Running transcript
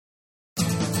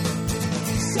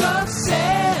Stuff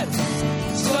said.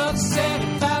 Stuff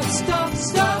said about stuff.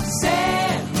 Stuff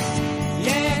said.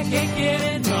 Yeah, can't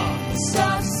get enough.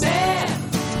 Stuff said.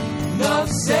 Enough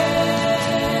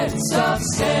said. Stuff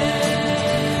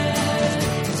said.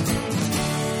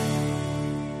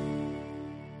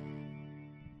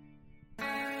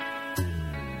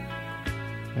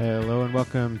 Hello and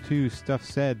welcome to Stuff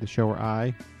Said, the show where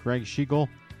I, Greg Schiegel,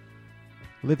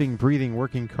 living, breathing,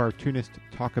 working cartoonist,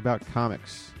 talk about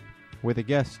comics with a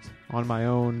guest, on my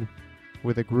own,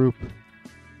 with a group.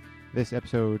 This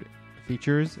episode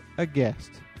features a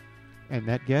guest, and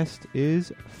that guest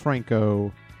is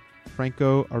Franco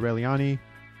Aureliani,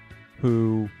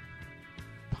 who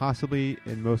possibly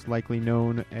and most likely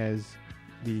known as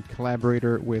the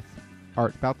collaborator with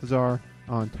Art Baltazar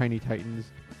on Tiny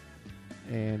Titans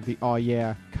and the Aw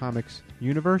Yeah Comics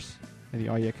universe and the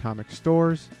Aw Yeah Comics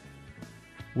stores,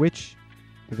 which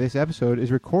this episode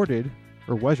is recorded,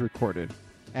 or was recorded,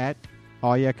 at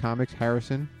Aw Yeah Comics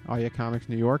Harrison, Aw Yeah Comics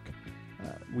New York.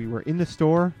 We were in the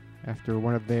store after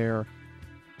one of their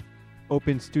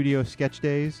open studio sketch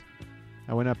days.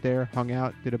 I went up there, hung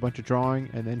out, did a bunch of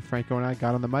drawing, and then Franco and I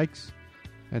got on the mics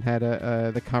and had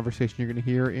the conversation you're going to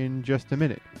hear in just a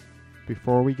minute.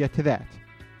 Before we get to that,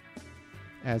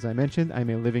 as I mentioned, I'm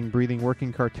a living, breathing,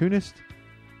 working cartoonist.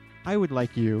 I would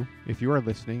like you, if you are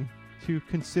listening, to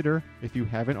consider, if you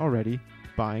haven't already,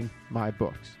 buying my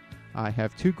books. I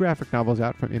have 2 graphic novels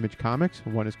out from Image Comics.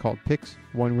 One is called Pix,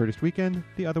 One Weirdest Weekend.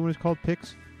 The other one is called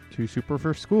Pix, Too Super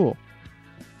for School.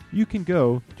 You can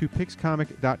go to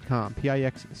pixcomic.com,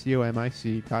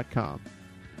 Pixcomic.com,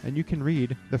 and you can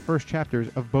read the first chapters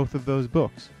of both of those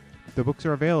books. The books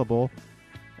are available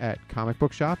at comic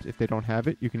book shops. If they don't have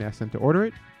it, you can ask them to order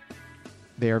it.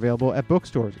 They are available at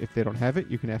bookstores. If they don't have it,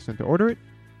 you can ask them to order it.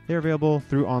 They're available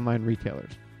through online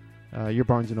retailers, your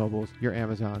Barnes & Nobles, your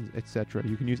Amazons, etc.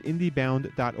 You can use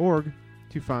indiebound.org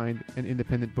to find an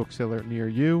independent bookseller near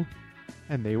you,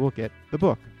 and they will get the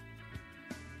book.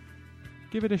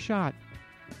 Give it a shot.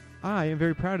 I am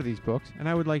very proud of these books, and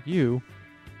I would like you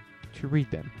to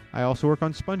read them. I also work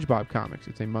on SpongeBob Comics.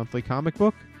 It's a monthly comic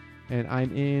book, and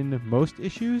I'm in most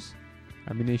issues.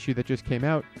 I'm in the issue that just came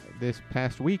out this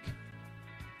past week.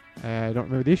 I don't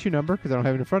remember the issue number because I don't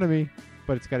have it in front of me,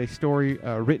 but it's got a story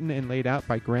written and laid out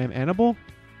by Graham Annable,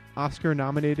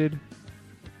 Oscar-nominated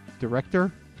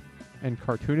director and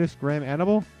cartoonist Graham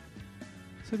Annable.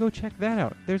 So go check that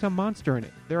out. There's a monster in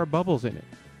it. There are bubbles in it.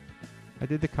 I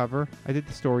did the cover. I did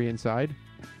the story inside.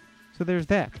 So there's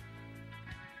that.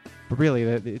 But really,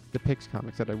 it's the Pix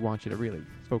comics that I want you to really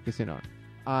focus in on.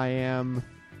 I am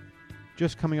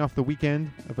just coming off the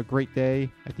weekend of a great day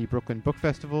at the Brooklyn Book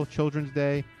Festival, Children's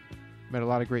Day. Met a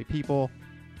lot of great people.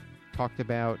 Talked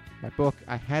about my book.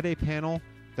 I had a panel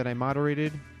that I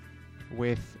moderated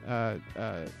with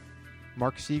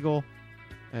Mark Siegel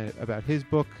about his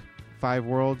book, 5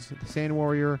 Worlds, The Sand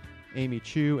Warrior, Amy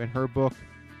Chu and her book,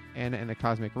 Anna and the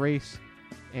Cosmic Race,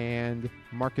 and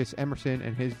Marcus Emerson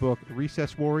and his book,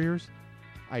 Recess Warriors.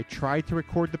 I tried to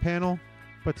record the panel,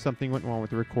 but something went wrong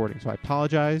with the recording. So I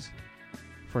apologize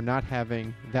for not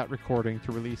having that recording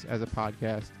to release as a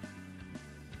podcast.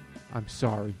 I'm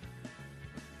sorry.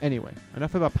 Anyway,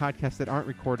 enough about podcasts that aren't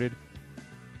recorded.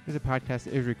 There's a podcast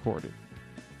that is recorded.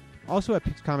 Also at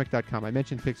pixcomic.com. I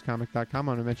mentioned pixcomic.com. I'm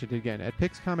going to mention it again. At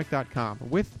pixcomic.com,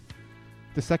 with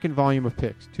the second volume of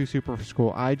Pix, Too Super for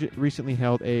School, I recently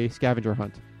held a scavenger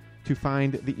hunt to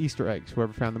find the Easter eggs.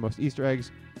 Whoever found the most Easter eggs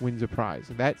wins a prize.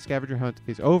 That scavenger hunt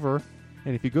is over.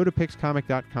 And if you go to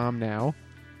pixcomic.com now,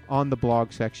 on the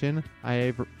blog section, I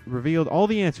have revealed all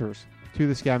the answers to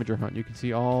the scavenger hunt. You can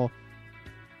see all,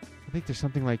 I think there's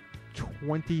something like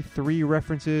 23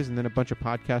 references and then a bunch of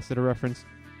podcasts that are referenced.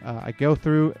 I go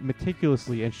through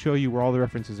meticulously and show you where all the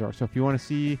references are. So if you want to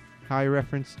see how I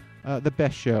reference The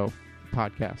Best Show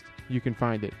podcast, you can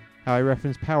find it. How I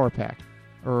reference Power Pack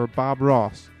or Bob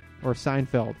Ross or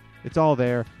Seinfeld. It's all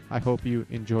there. I hope you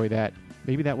enjoy that.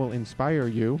 Maybe that will inspire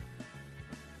you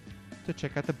to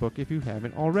check out the book if you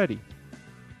haven't already.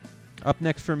 Up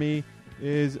next for me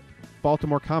is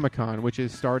Baltimore Comic-Con, which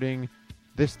is starting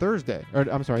this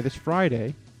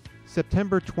Friday,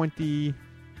 September 22nd,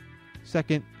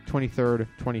 23rd,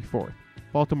 24th.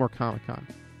 Baltimore Comic-Con.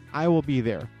 I will be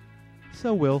there.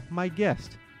 So will my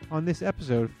guest on this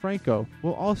episode, Franco,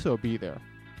 will also be there.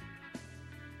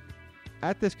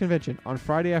 At this convention, on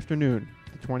Friday afternoon,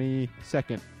 the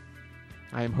 22nd,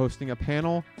 I am hosting a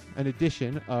panel, an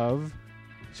edition of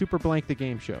Super Blank the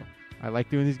Game Show. I like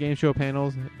doing these game show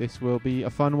panels. This will be a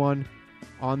fun one.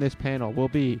 On this panel will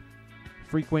be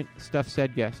frequent Stuff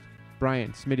Said guest,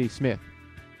 Brian Smitty Smith,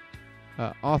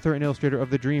 author and illustrator of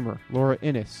The Dreamer, Laura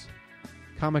Innes,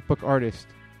 comic book artist,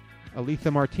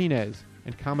 Aletha Martinez,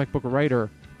 and comic book writer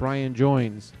Brian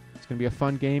Joins. It's going to be a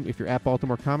fun game. If you're at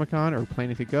Baltimore Comic-Con or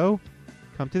planning to go,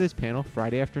 come to this panel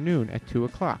Friday afternoon at 2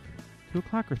 o'clock. 2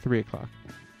 o'clock or 3 o'clock?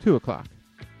 2 o'clock.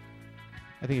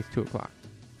 I think it's 2 o'clock.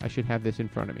 I should have this in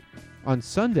front of me. On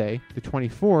Sunday, the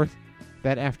 24th,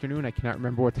 that afternoon, I cannot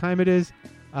remember what time it is,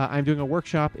 I'm doing a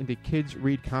workshop in the Kids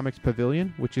Read Comics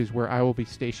Pavilion, which is where I will be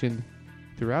stationed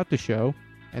throughout the show.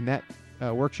 And that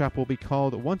workshop will be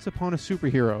called Once Upon a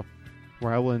Superhero,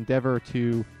 where I will endeavor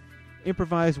to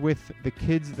improvise with the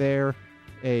kids there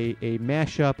a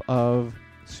mashup of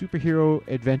superhero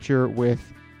adventure with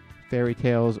fairy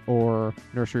tales or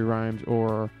nursery rhymes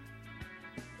or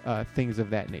things of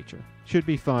that nature. Should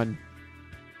be fun.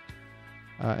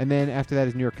 And then after that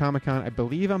is New York Comic Con. I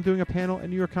believe I'm doing a panel at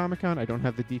New York Comic Con. I don't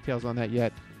have the details on that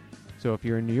yet. So if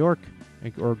you're in New York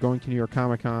or going to New York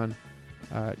Comic Con,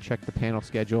 check the panel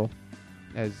schedule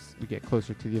as we get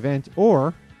closer to the event.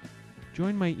 Or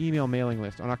join my email mailing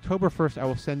list. On October 1st, I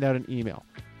will send out an email.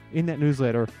 In that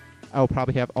newsletter, I will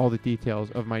probably have all the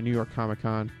details of my New York Comic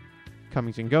Con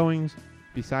comings and goings.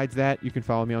 Besides that, you can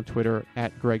follow me on Twitter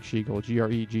at Greg Schiegel,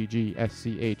 GreggSchigiel.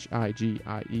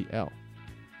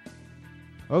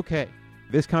 Okay,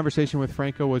 this conversation with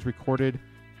Franco was recorded,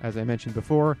 as I mentioned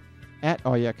before, at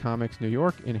Oh Yeah Comics New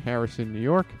York in Harrison, New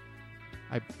York.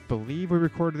 I believe we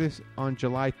recorded this on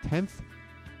July 10th.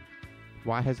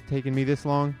 Why has it taken me this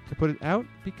long to put it out?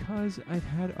 Because I've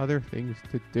had other things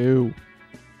to do.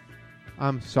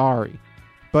 I'm sorry.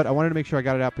 But I wanted to make sure I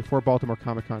got it out before Baltimore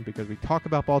Comic-Con because we talk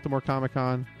about Baltimore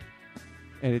Comic-Con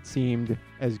and it seemed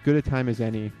as good a time as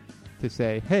any to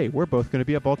say, hey, we're both going to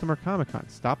be at Baltimore Comic-Con.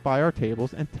 Stop by our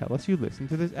tables and tell us you listened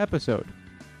to this episode.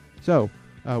 So,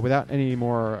 without any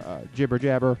more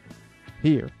jibber-jabber,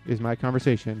 here is my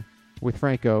conversation with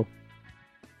Franco.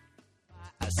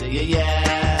 I say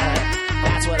yeah.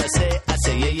 That's what I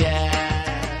say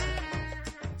yeah.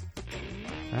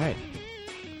 All right.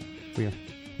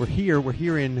 We're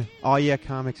here in Oh Yeah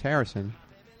Comics Harrison.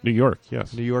 New York,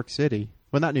 yes. New York City.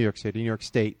 Well, not New York City, New York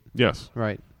State. Yes.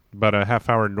 Right. About a half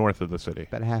hour north of the city.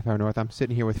 About a half hour north. I'm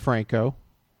sitting here with Franco.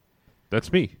 That's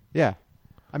me. Yeah.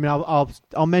 I mean,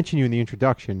 I'll mention you in the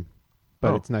introduction,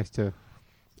 but it's nice to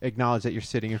acknowledge that you're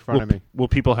sitting in front of me. Will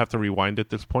people have to rewind at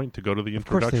this point to go to the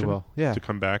introduction? Of course they will, yeah. To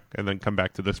come back, and then come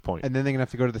back to this point. And then they're going to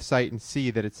have to go to the site and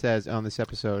see that it says on this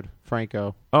episode,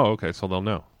 Franco. Oh, okay, so they'll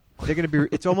know. They're going to be.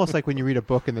 It's almost like when you read a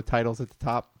book and the title's at the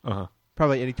top. Uh-huh.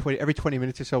 Probably every 20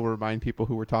 minutes or so will remind people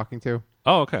who we're talking to.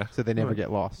 Oh, okay. So they never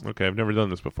get lost. Okay, I've never done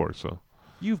this before, so.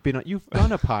 You've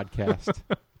done a podcast,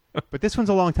 but this one's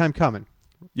a long time coming.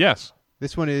 Yes.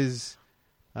 This one is,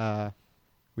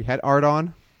 we had Art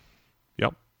on.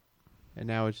 Yep. And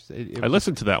now I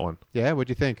listened to that one. Yeah, what'd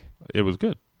you think? It was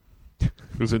good.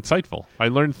 It was insightful. I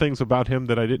learned things about him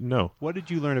that I didn't know. What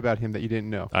did you learn about him that you didn't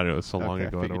know? I don't know. It's so long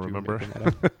ago, I don't remember.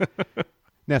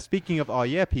 Now, speaking of Oh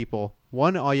Yeah people,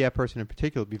 one Oh Yeah person in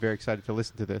particular would be very excited to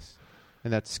listen to this,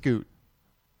 and that's Scoot.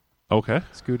 Okay.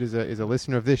 Scoot is a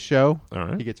listener of this show. All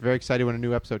right. He gets very excited when a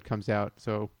new episode comes out.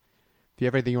 So if you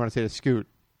have anything you want to say to Scoot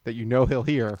that you know he'll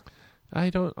hear. I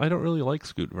don't really like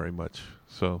Scoot very much,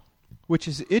 so. Which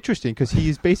is interesting because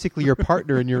he's basically your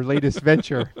partner in your latest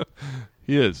venture.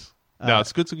 He is. No,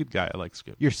 Scoot's a good guy. I like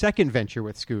Scoot. Your second venture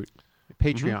with Scoot,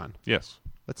 Patreon. Mm-hmm. Yes.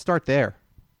 Let's start there.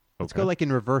 Let's Okay. go like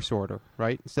in reverse order,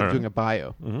 right? Instead of doing a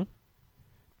bio. Mm-hmm.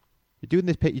 You're doing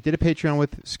this. You did a Patreon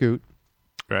with Scoot.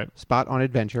 Right. Spot on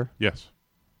Adventure. Yes.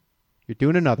 You're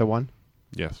doing another one.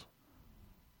 Yes.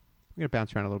 I'm going to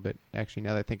bounce around a little bit, actually,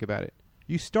 now that I think about it.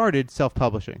 You started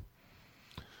self-publishing.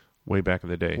 Way back in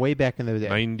the day. Way back in the day.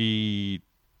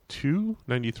 92?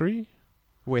 93?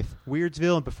 With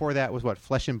Weirdsville, and before that was what?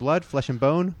 Flesh and Blood? Flesh and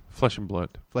Bone? Flesh and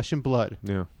Blood. Flesh and Blood.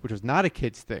 Yeah. Which was not a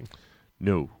kid's thing.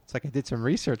 No. It's like I did some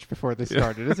research before this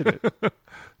started, isn't it?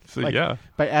 So, like, yeah.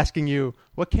 By asking you,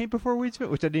 what came before Weirdsville?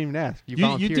 Which I didn't even ask. You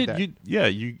volunteered did,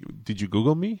 that. Did you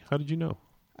Google me? How did you know?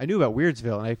 I knew about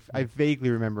Weirdsville, and I vaguely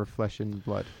remember Flesh and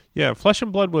Blood. Yeah, Flesh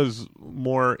and Blood was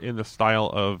more in the style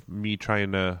of me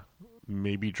trying to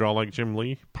maybe draw like Jim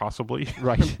Lee, possibly.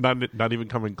 Right. not even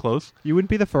coming close. You wouldn't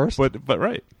be the first. But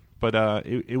right. But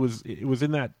it was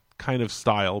in that kind of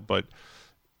style, but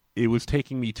it was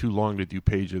taking me too long to do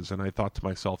pages, and I thought to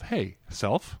myself, hey,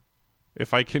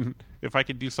 if I can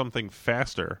do something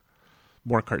faster,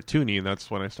 more cartoony, and that's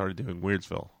when I started doing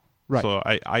Weirdsville. Right. So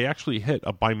I actually hit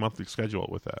a bi-monthly schedule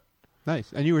with that.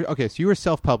 Nice. And you were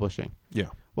self-publishing. Yeah.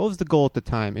 What was the goal at the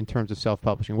time in terms of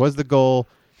self-publishing? Was the goal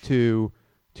to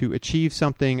achieve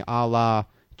something a la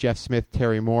Jeff Smith,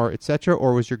 Terry Moore, etc.,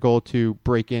 or was your goal to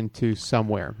break into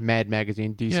somewhere? Mad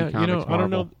Magazine, DC Yeah, Comics,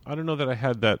 Marvel? I don't know that I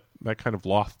had that kind of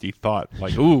lofty thought,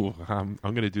 like, ooh, I'm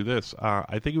going to do this.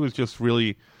 I think it was just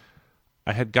really,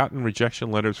 I had gotten rejection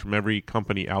letters from every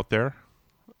company out there.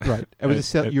 Right.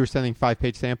 You were sending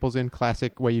 5-page samples in,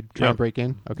 classic way you'd try Yep. and break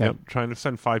in? Okay. Yep, trying to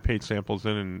send 5-page samples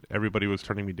in, and everybody was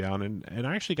turning me down. And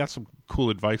I actually got some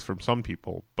cool advice from some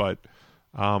people, but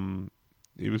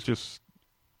it was just,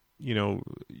 you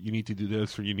need to do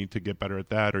this, or you need to get better at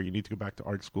that, or you need to go back to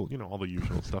art school, all the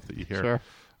usual stuff that you hear. Sure.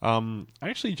 I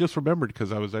actually just remembered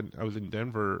because I was in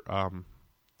Denver a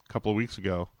couple of weeks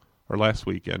ago, or last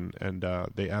week, and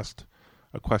they asked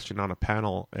a question on a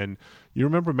panel. And you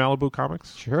remember Malibu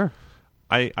Comics? Sure.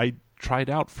 I tried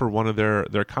out for one of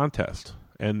their contests,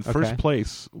 and first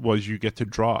place was you get to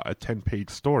draw a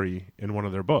 10-page story in one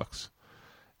of their books,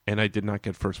 and I did not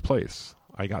get first place.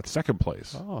 I got second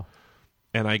place. Oh.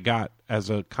 And I got, as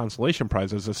a consolation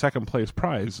prize, as a second place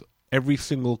prize, every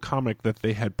single comic that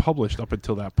they had published up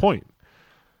until that point.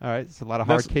 All right. It's a lot of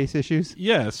hard case issues.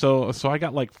 Yeah, so I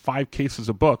got like 5 cases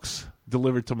of books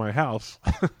delivered to my house.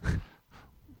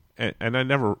 And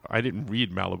I didn't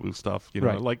read Malibu stuff,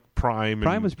 Right. like Prime.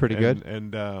 Prime was pretty good.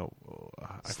 And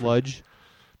Sludge.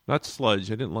 not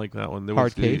Sludge. I didn't like that one.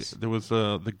 Hard Case. There was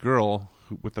the girl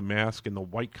with the mask and the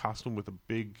white costume with a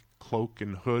big cloak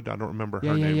and hood. I don't remember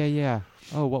her name. Yeah.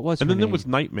 Oh, what was her And then name? there was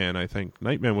Nightman, I think.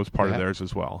 Nightman was part of Yeah. theirs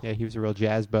as well. Yeah, he was a real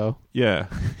jazz bow. Yeah.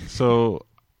 So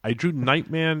I drew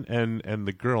Nightman and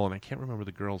the girl, and I can't remember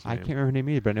the girl's name. I can't remember her name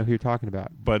either, but I know who you're talking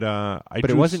about. But But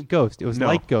it wasn't Ghost. It was No.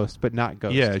 like Ghost, but not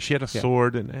Ghost. Yeah, she had a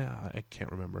sword, and I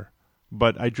can't remember.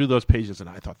 But I drew those pages, and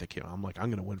I thought they came. I'm like, I'm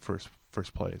going to win first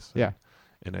place. Yeah.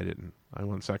 And I didn't. I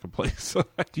won second place.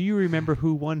 Do you remember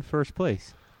who won first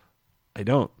place? I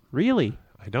don't. Really?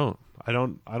 I don't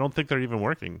think they're even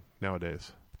working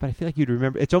nowadays. But I feel like you'd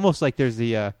remember. It's almost like there's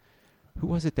the who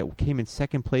was it that came in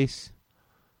second place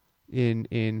in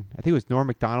I think it was Norm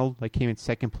Macdonald, like came in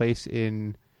second place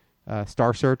in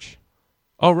Star Search.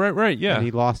 Oh, right, yeah. And he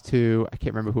lost to, I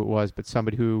can't remember who it was, but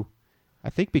somebody who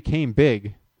I think became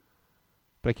big,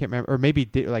 but I can't remember, or maybe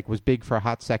was big for a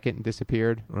hot second and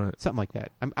disappeared. Right. Something like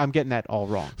that. I'm getting that all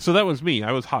wrong. So that was me.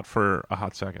 I was hot for a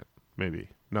hot second, maybe.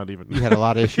 Not even. You had a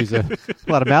lot of issues, a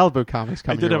lot of Malibu comics I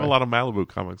coming. did your have a way. lot of Malibu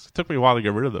comics. It took me a while to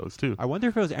get rid of those too. I wonder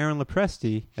if it was Aaron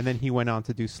Lopresti, and then he went on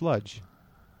to do Sludge.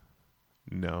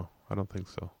 No, I don't think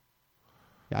so.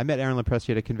 Yeah, I met Aaron Lopresti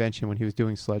at a convention when he was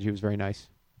doing Sludge. He was very nice.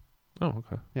 Oh,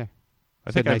 okay. Yeah.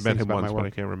 I Said think I nice met things him about my once, but I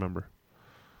work. can't remember.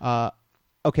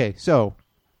 Okay, so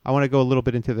I want to go a little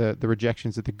bit into the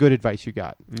rejections of the good advice you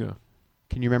got. Yeah.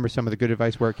 Can you remember some of the good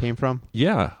advice where it came from?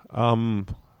 Yeah.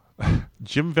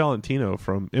 Jim Valentino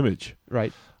from Image.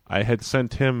 Right. I had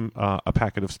sent him a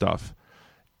packet of stuff,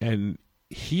 and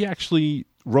he actually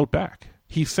wrote back.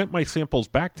 He sent my samples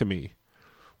back to me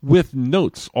with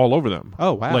notes all over them.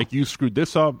 Oh, wow. Like, you screwed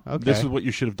this up. Okay. This is what you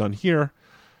should have done here.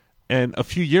 And a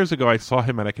few years ago, I saw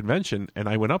him at a convention, and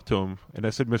I went up to him, and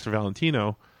I said, Mr.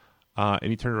 Valentino, and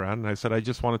he turned around, and I said, I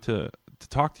just wanted to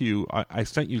talk to you. I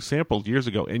sent you samples years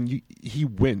ago, and he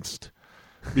winced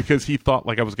because he thought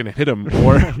like I was going to hit him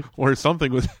or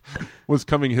something was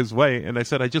coming his way. And I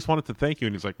said, I just wanted to thank you.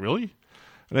 And he's like, really?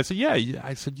 And I said, yeah.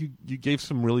 I said, you gave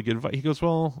some really good advice. He goes,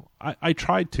 well, I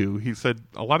tried to. He said,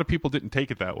 a lot of people didn't take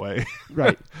it that way.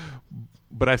 Right.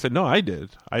 But I said, no, I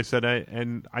did. I said,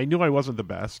 and I knew I wasn't the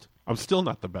best. I'm still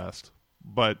not the best,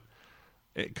 but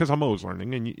because I'm always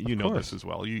learning, and you know course. this as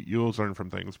well. You always learn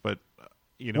from things, but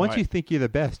Once you think you're the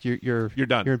best, you're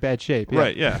done. You're in bad shape. Yeah.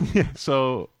 Right? Yeah.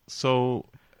 So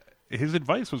his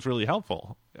advice was really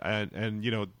helpful, and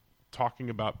talking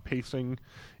about pacing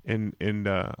in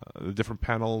the different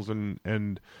panels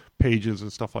and pages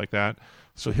and stuff like that.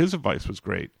 So his advice was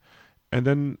great, and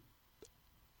then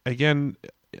again,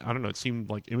 I don't know. It seemed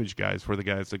like Image guys were the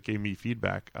guys that gave me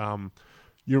feedback.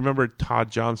 You remember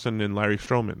Todd Johnson and Larry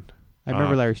Stroman? I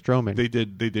remember Larry Stroman. They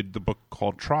did the book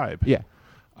called Tribe. Yeah.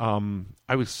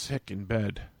 I was sick in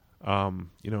bed,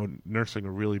 nursing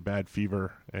a really bad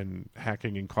fever and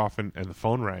hacking and coughing, and the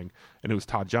phone rang, and it was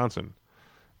Todd Johnson.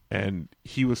 And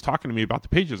he was talking to me about the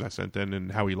pages I sent in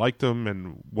and how he liked them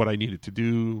and what I needed to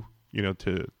do,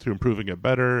 to improve and get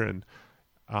better. And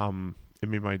it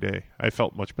made my day. I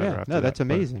felt much better after that. No, that's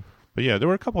amazing. But yeah, there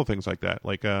were a couple of things like that.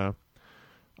 Like I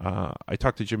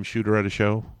talked to Jim Shooter at a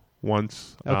show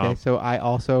once. Okay, so I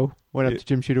also went up to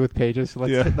Jim Shooter with pages. So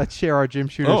Yeah. let's share our Jim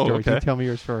Shooter stories. Okay. You tell me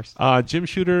yours first. Jim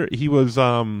Shooter, he was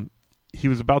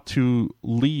about to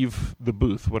leave the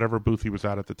booth, whatever booth he was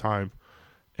at the time,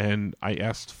 and I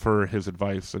asked for his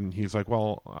advice, and he's like,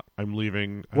 "Well, I'm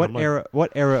leaving." And What I'm like, era?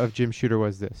 What era of Jim Shooter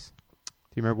was this?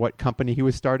 you remember what company he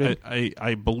was started?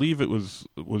 I believe it was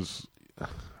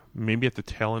maybe at the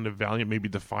tail end of Valiant, maybe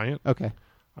Defiant. Okay.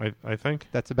 I think.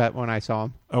 That's about when I saw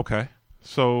him. Okay.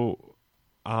 So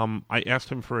I asked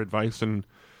him for advice, and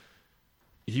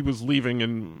he was leaving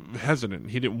and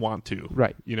hesitant. He didn't want to.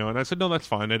 Right. And I said, no, that's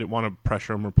fine. I didn't want to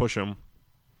pressure him or push him.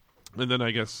 And then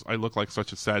I guess I looked like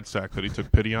such a sad sack that he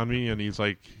took pity on me, and he's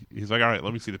like, all right,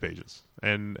 let me see the pages.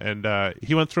 And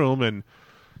he went through them and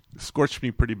scorched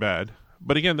me pretty bad.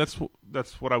 But again, that's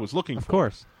what I was looking for. Of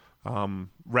course.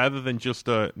 Rather than just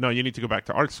no, you need to go back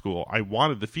to art school. I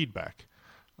wanted the feedback.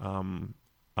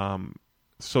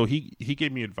 So he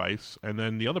gave me advice, and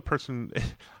then the other person,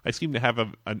 I seem to have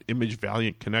an Image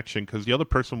Valiant connection because the other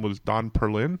person was Don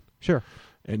Perlin. Sure.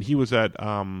 And he was at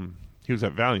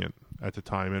Valiant at the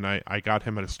time, and I got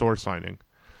him at a store signing,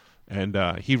 and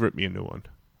he ripped me a new one.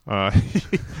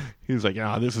 He was like,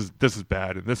 this is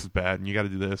bad, and this is bad, and you got to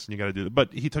do this, and you got to do that.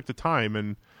 But he took the time,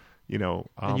 and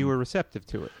and you were receptive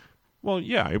to it. Well,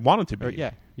 yeah, I wanted to be.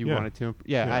 You wanted to.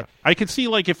 Yeah. I could see,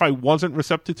 like, if I wasn't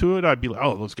receptive to it, I'd be like,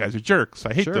 oh, those guys are jerks.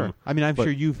 I hate them. I mean, I'm sure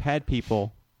you've had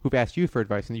people who've asked you for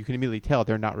advice, and you can immediately tell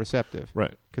they're not receptive.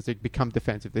 Right. Because they become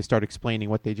defensive. They start explaining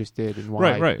what they just did and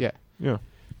why. Right. Yeah.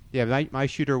 My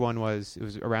shooter one was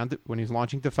around when he was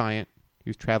launching Defiant. He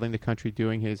was traveling the country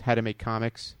doing his How to Make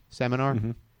Comics seminar,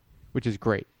 which is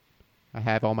great. I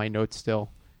have all my notes still,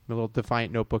 the little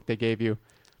Defiant notebook they gave you.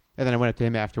 And then I went up to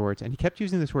him afterwards, and he kept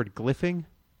using this word glyphing.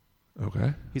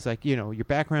 Okay. He's like, your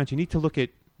backgrounds, you need to look at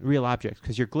real objects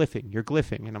because you're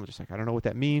glyphing. And I'm just like, I don't know what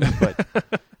that means, but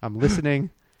I'm listening.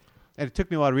 And it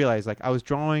took me a while to realize, like, I was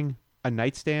drawing a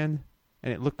nightstand,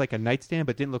 and it looked like a nightstand,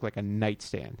 but didn't look like a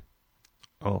nightstand.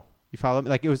 Oh. You follow me?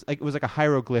 Like, it was like a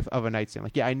hieroglyph of a nightstand.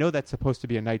 Like, yeah, I know that's supposed to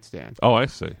be a nightstand. Oh, I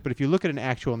see. But if you look at an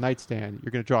actual nightstand,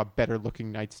 you're going to draw a better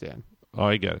looking nightstand. Oh,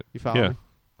 I get it. You follow me?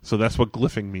 So that's what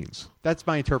glyphing means. That's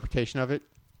my interpretation of it.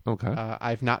 Okay.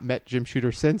 I've not met Jim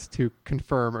Shooter since to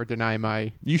confirm or deny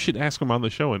my... You should ask him on the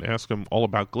show and ask him all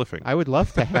about glyphing. I would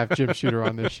love to have Jim Shooter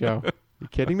on this show. You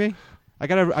kidding me? I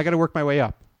gotta work my way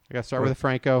up. I gotta start with a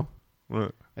Franco,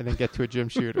 and then get to a Jim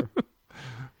Shooter.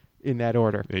 In that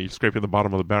order. Yeah, you're scraping the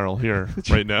bottom of the barrel here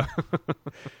right now.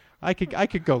 I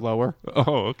could go lower.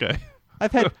 Oh, okay.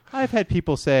 I've had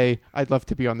people say I'd love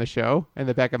to be on the show. In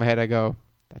the back of my head, I go,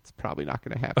 that's probably not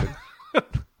going to happen.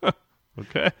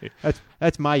 Okay.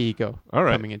 That's my ego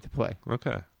coming into play.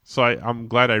 Okay. So I'm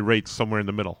glad I rate somewhere in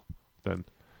the middle then.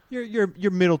 You're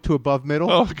middle to above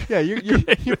middle. Oh, okay.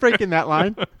 Yeah, you're breaking that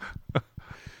line.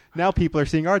 Now people are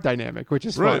seeing our dynamic, which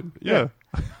is fun. Yeah.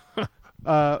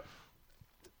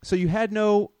 So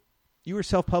you were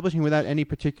self-publishing without any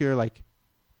particular like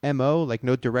MO, like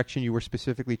no direction you were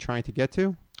specifically trying to get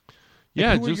to?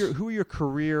 Yeah. Who were your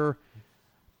career...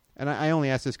 And I only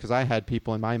ask this because I had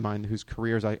people in my mind whose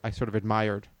careers I sort of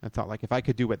admired and thought, like, if I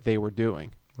could do what they were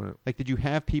doing. Right. Like, did you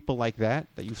have people like that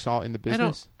you saw in the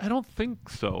business? I don't think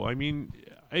so. I mean,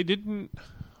 I didn't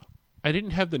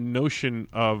have the notion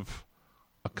of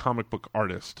a comic book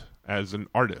artist as an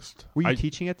artist. Were you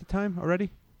teaching at the time already?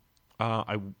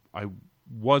 I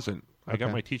wasn't. I got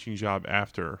Okay. my teaching job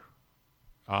after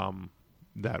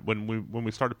that. When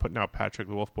we started putting out Patrick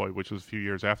the Wolf Boy, which was a few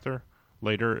years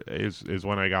later is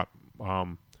when I got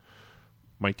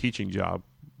my teaching job.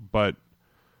 But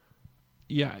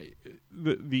yeah,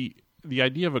 the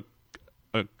idea of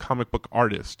a comic book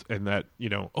artist and that,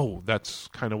 that's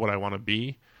kind of what I want to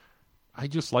be. I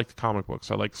just liked comic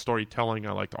books. I liked storytelling.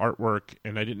 I liked artwork,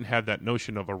 and I didn't have that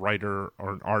notion of a writer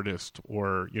or an artist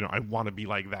or, I want to be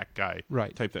like that guy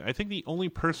type thing. I think the only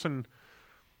person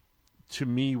to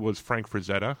me was Frank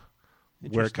Frazetta,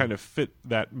 where it kind of fit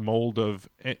that mold of,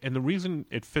 and the reason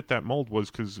it fit that mold was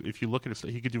because if you look at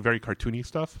it, he could do very cartoony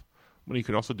stuff, but he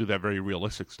could also do that very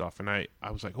realistic stuff. And I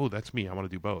was like, oh, that's me. I want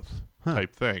to do both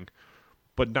type thing,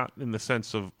 but not in the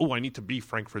sense of, oh, I need to be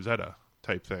Frank Frazetta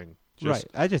type thing. Right.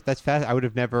 That's fast. I would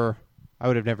have never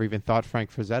even thought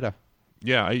Frank Frazetta.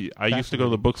 Yeah, I used to go to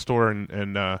the bookstore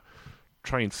and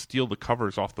try and steal the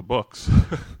covers off the books.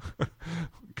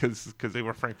 Because they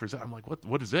were Frank Frazetta. I'm like,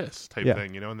 what is this type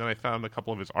thing, And then I found a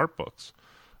couple of his art books,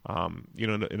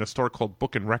 in a store called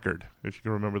Book and Record, if you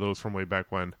can remember those from way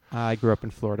back when. I grew up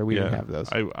in Florida. We didn't have those.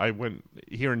 I went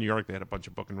here in New York. They had a bunch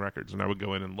of Book and Records, and I would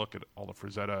go in and look at all the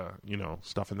Frazetta,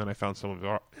 stuff. And then I found some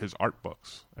of his art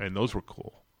books, and those were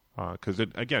cool. Because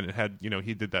it had,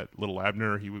 he did that Little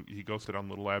Abner. He ghosted on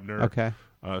Little Abner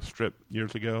strip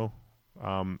years ago,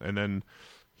 and then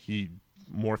he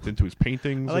morphed into his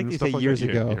paintings. I like and to stuff say like years that.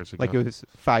 ago, Years ago, like it was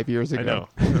 5 years ago.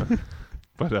 I know,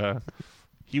 but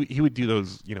he would do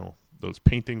those those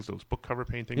paintings, those book cover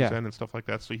paintings, and stuff like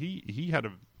that. So he had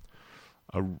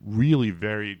a really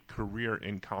varied career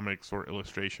in comics or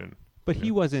illustration. But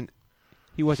he wasn't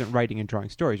writing and drawing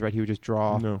stories, right? He would just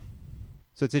draw. No.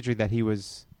 So it's interesting that he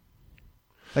was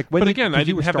like. When But he- again, 'cause I you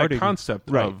didn't were have starting- that concept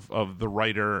Right. of the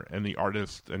writer and the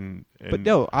artist and But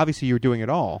no, obviously you were doing it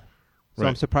all. So I'm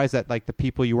Right. surprised that like the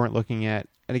people you weren't looking at,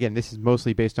 and again, this is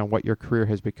mostly based on what your career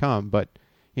has become, but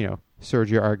you know,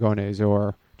 Sergio Aragones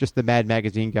or just the Mad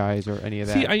Magazine guys or any of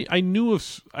that. See, I knew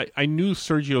I knew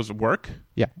Sergio's work.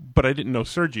 Yeah. But I didn't know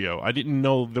Sergio. I didn't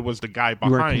know there was the guy you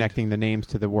behind. weren't connecting the names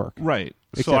to the work. Right.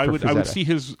 Except So I for would Frazetta. see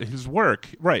his work.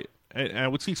 Right. And I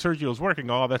would see Sergio's work and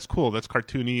go, oh, that's cool. That's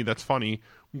cartoony. That's funny.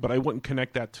 But I wouldn't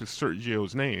connect that to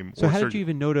Sergio's name. So or how did you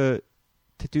even know to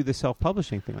do the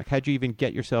self-publishing thing? Like, how'd you even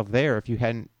get yourself there if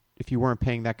you weren't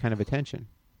paying that kind of attention?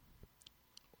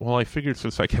 Well, I figured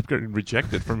since I kept getting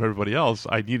rejected from everybody else,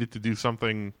 I needed to do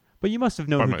something. But you must have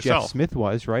known By who myself. Jeff Smith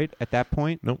was, right? At that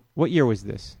point? Nope. What year was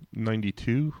this?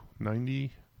 92,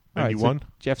 90, All right, so 91.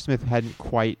 Jeff Smith hadn't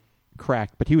quite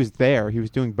cracked, but he was there. He was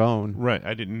doing Bone. Right.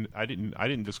 I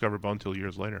didn't discover Bone until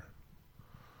years later.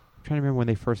 I'm trying to remember when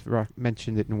they first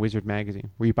mentioned it in Wizard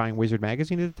Magazine. Were you buying Wizard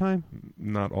Magazine at the time?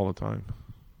 Not all the time.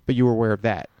 But you were aware of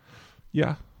that.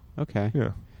 Yeah. Okay.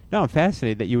 Yeah. No, I'm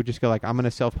fascinated that you would just go like, I'm going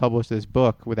to self-publish this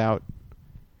book without.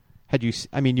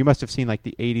 You must have seen like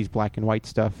the '80s black and white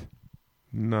stuff.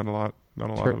 Not a lot. Not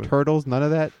a lot of it. Turtles, none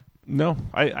of that. No,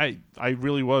 I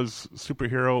really was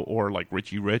superhero or like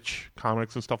Richie Rich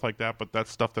comics and stuff like that. But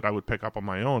that's stuff that I would pick up on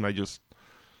my own. All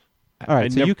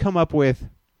right, so nev- you come up with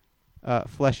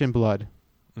Flesh and Blood.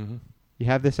 Mm-hmm. You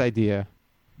have this idea.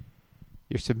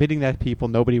 You're submitting that to people.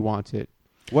 Nobody wants it.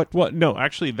 What? Well, no,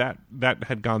 actually, that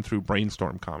had gone through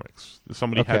Brainstorm Comics.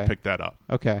 Somebody Okay. had picked that up,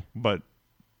 Okay. but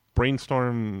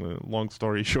Brainstorm. Long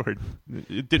story short,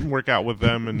 it didn't work out with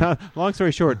them, and No, long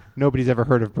story short, nobody's ever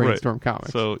heard of Brainstorm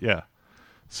Comics. so yeah,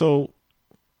 so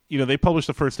they published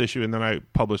the first issue, and then I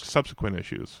published subsequent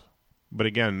issues. But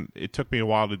again, it took me a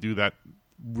while to do that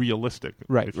realistic.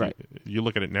 Right, If right. You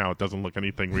look at it now, it doesn't look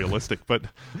anything realistic, but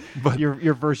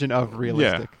your version of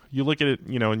realistic. yeah, you look at it,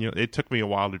 and it took me a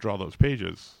while to draw those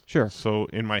pages. Sure. So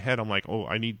in my head, I'm like, oh,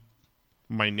 I need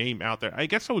my name out there. I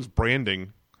guess I was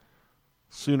branding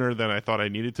sooner than I thought I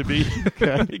needed to be.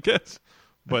 I guess.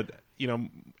 But,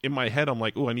 in my head, I'm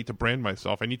like, oh, I need to brand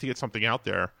myself. I need to get something out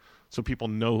there so people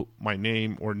know my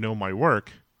name or know my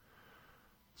work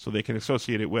so they can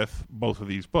associate it with both of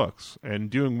these books. And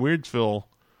doing Weirdsville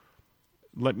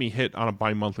let me hit on a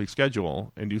bi-monthly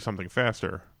schedule and do something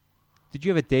faster. Did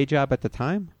you have a day job at the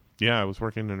time? Yeah, I was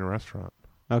working in a restaurant.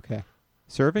 Okay.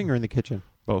 Serving or in the kitchen?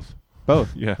 Both.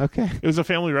 Both. Yeah. Okay. It was a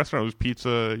family restaurant. It was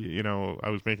pizza. I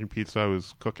was making pizza. I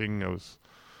was cooking. I was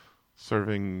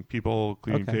serving people,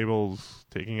 cleaning Okay. tables,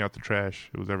 taking out the trash.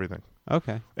 It was everything.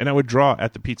 Okay. And I would draw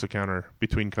at the pizza counter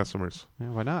between customers. Yeah,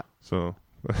 why not? So,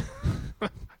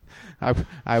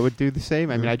 I would do the same.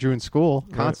 I mean, I drew in school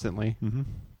Right. constantly mm-hmm.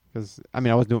 because I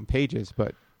was doing pages,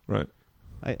 but Right.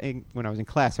 when I was in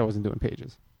class, I wasn't doing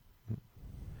pages.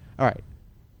 All right.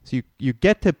 So you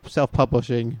get to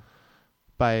self-publishing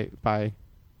by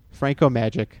Franco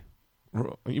Magic.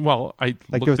 Well, I Like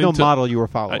looked there was no into, model you were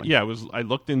following. yeah, I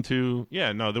looked into.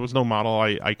 Yeah, no, there was no model.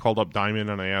 I called up Diamond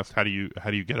and I asked how do you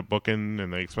get a book in,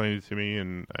 and they explained it to me,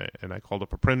 and I called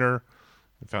up a printer,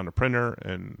 and found a printer,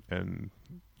 and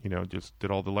just did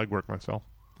all the legwork myself.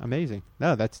 Amazing.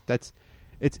 No, that's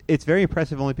it's very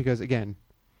impressive only because again,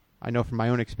 I know from my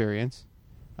own experience,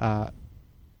 I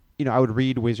would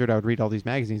read Wizard, I would read all these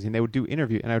magazines, and they would do and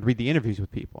I would read the interviews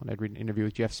with people, and I'd read an interview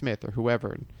with Jeff Smith or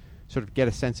whoever, and sort of get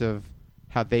a sense of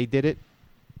how they did it,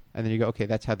 and then you go, okay,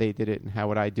 that's how they did it, and how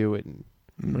would I do it, and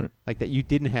Right. like that. You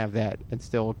didn't have that, and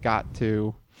still got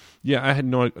to. Yeah, I had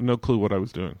no clue what I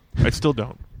was doing. I still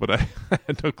don't, but I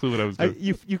had no clue what I was doing.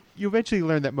 You eventually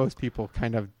learn that most people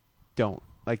kind of don't.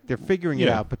 Like they're figuring it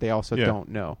Yeah. out, but they also Yeah. don't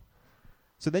know.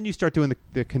 So then you start doing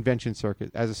the convention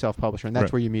circuit as a self-publisher, and that's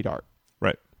Right. where you meet Art.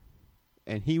 Right.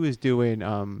 And he was doing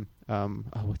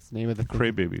what's the name of the thing?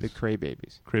 Cray-Babies. The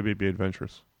Cray-Babies. Cray-Baby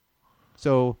Adventures.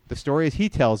 So the story as he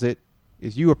tells it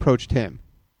is you approached him,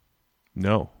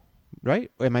 No,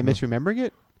 right? Am I misremembering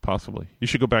it? possibly. You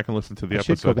should go back and listen to the I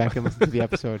episode. should go back and listen to the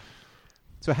episode.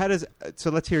 So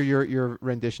let's hear your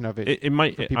rendition of it. It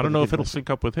might. for I people don't that know if didn't it'll listen. sync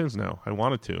up with his now. I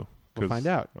wanted to. We'll 'cause- find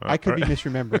out. I could be all right.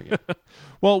 misremembering it.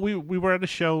 Well, we were at a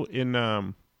show in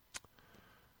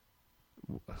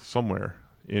somewhere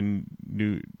in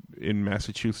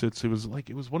Massachusetts. It was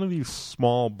one of these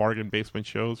small bargain basement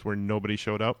shows where nobody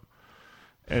showed up,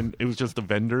 and it was just the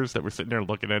vendors that were sitting there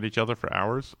looking at each other for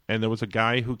hours. And there was a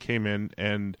guy who came in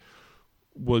and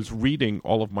was reading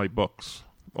all of my books,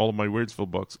 all of my Weirdsville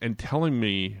books, and telling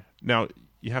me. Now,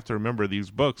 you have to remember these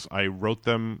books. I wrote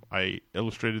them, I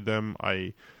illustrated them,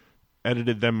 I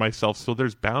edited them myself. So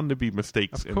there's bound to be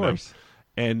mistakes in them.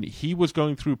 And he was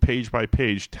going through page by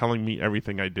page, telling me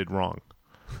everything I did wrong.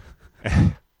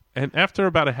 And after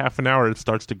about a half an hour, it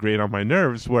starts to grate on my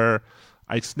nerves. Where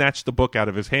I snatched the book out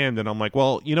of his hand, and I'm like,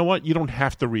 "Well, you know what? You don't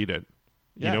have to read it."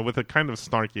 Yeah. You know, with a kind of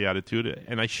snarky attitude,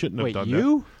 and I shouldn't have done that.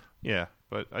 You? Yeah,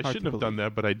 but I Hard shouldn't to have done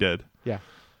believe. that, but I did. Yeah.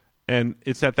 And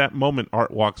it's at that moment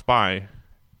Art walks by,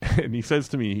 and he says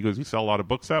to me, he goes, "You sell a lot of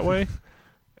books that way?"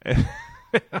 And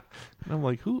I'm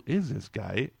like, "Who is this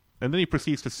guy?" And then he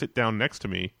proceeds to sit down next to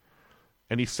me,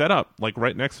 and he set up like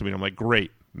right next to me. And I'm like,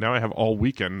 "Great, now I have all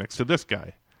weekend next to this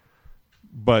guy."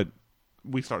 But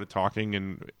we started talking,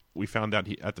 and we found out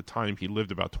at the time he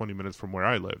lived about 20 minutes from where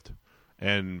I lived,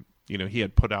 and you know, he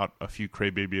had put out a few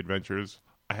Crybaby Adventures.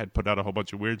 I had put out a whole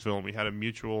bunch of Weirdsville, and we had a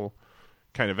mutual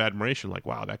kind of admiration, like,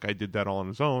 wow, that guy did that all on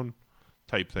his own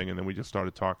type thing. And then we just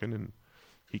started talking, and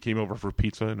he came over for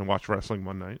pizza and watched wrestling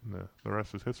one night, and the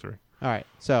rest is history. All right.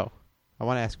 So I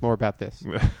want to ask more about this.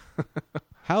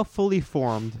 How fully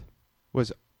formed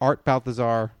was Art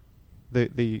Balthazar,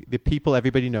 the people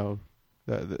everybody knows,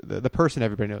 the person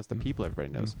everybody knows, the people everybody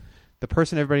knows, the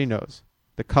person everybody knows,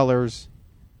 the colors,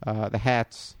 the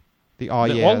hats, the all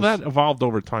that evolved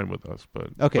over time with us, but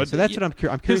okay, but so that's what I'm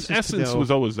curious. His essence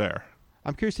was always there.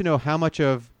 I'm curious to know how much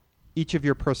of each of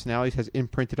your personalities has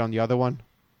imprinted on the other one.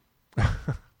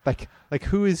 like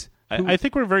who is? Who, I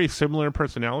think we're very similar in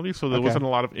personality, so there Okay. wasn't a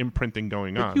lot of imprinting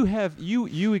going on.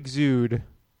 You exude,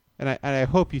 and I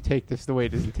hope you take this the way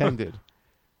it is intended.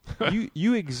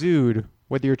 you exude,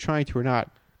 whether you're trying to or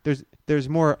not. There's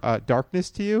more darkness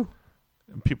to you.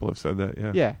 People have said that,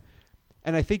 yeah. Yeah,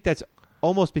 and I think that's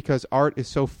almost because Art is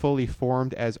so fully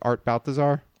formed as Art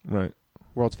Balthazar, Right.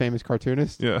 world's famous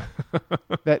cartoonist. Yeah.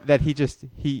 that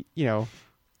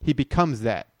he becomes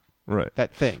that Right.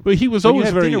 thing. But he was When you always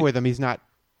have very. dinner with him, he's not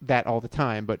that all the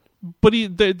time, but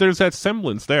There's that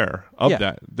semblance there of Yeah.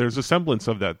 that. There's a semblance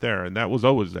of that there, and that was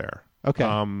always there.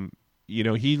 okay. You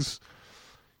know, he's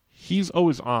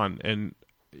always on, and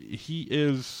he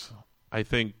is, I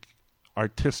think,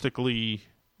 artistically,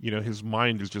 you know, his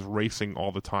mind is just racing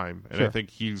all the time, and Sure. I think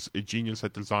he's a genius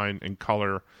at design and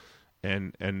color,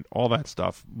 and all that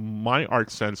stuff. My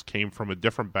art sense came from a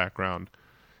different background,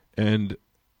 and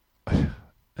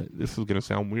this is going to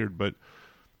sound weird, but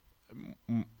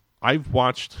I've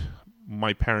watched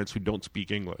my parents who don't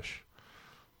speak English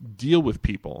deal with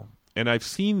people, and I've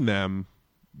seen them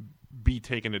be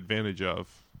taken advantage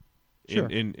of Sure.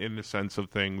 in the sense of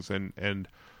things, and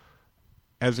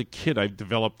as a kid I've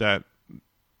developed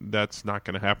that's not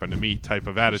going to happen to me type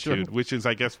of attitude, Sure. which is,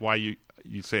 I guess, why you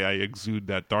say I exude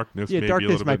that darkness. Yeah, maybe a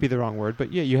darkness little might bit. be the wrong word,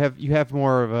 but yeah, you have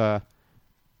more of a.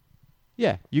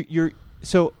 Yeah, you're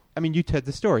so. I mean, you told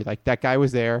the story like that guy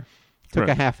was there, took a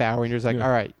Right. half hour, and you're just like, Yeah.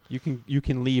 all right, you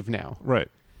can leave now. Right.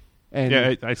 And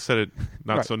Yeah, I said it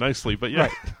not Right. so nicely, but yeah.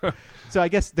 Right. So I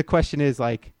guess the question is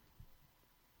like,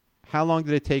 how long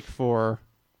did it take for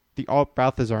the Alt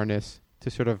Balthazarness to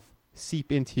sort of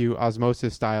seep into you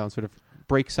osmosis style and sort of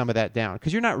break some of that down?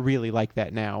 Because you're not really like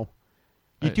that now.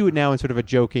 You do it now in sort of a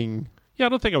joking. Yeah, I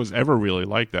don't think I was ever really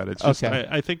like that. It's just Okay.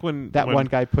 I think when One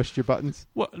guy pushed your buttons.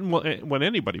 when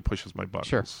anybody pushes my buttons,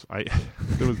 Sure.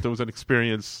 there was an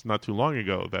experience not too long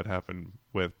ago that happened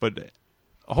with, but Can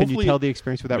hopefully you tell the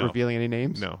experience without No. revealing any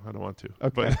names? no, I don't want to.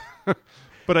 Okay.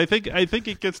 But I think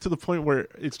it gets to the point where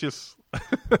it's just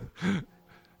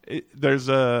there's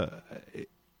a,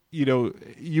 you know,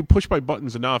 you push my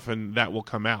buttons enough and that will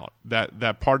come out.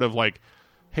 That part of like,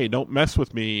 hey, don't mess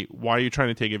with me. Why are you trying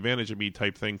to take advantage of me?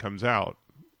 Type thing comes out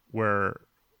where,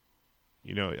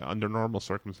 you know, under normal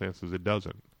circumstances it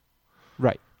doesn't.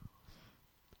 Right.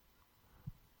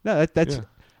 No, that's Yeah.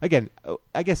 again.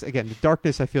 I guess the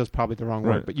darkness I feel is probably the wrong word,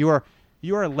 Right. but you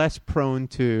are less prone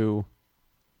to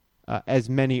as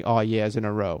many "oh yeahs" in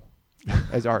a row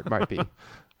as Art might be,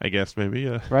 I guess maybe.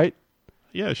 right?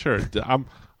 Yeah, sure.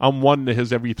 I'm one to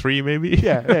his every three, maybe.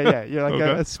 Yeah. You're like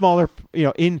Okay. a smaller, you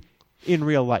know, in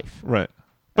real life. Right.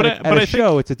 But But at a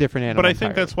show, it's a different animal. But I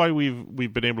think entirely. that's why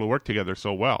we've been able to work together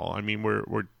so well. I mean, we're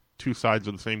two sides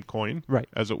of the same coin, Right.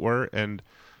 as it were. And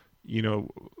you know,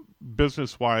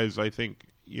 business wise, I think,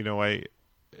 you know,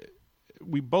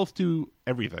 we both do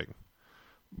everything,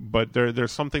 but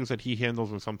there's some things that he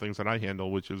handles and some things that I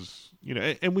handle, which is, you know,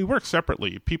 and we work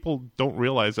separately. People don't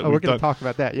realize that we're going to talk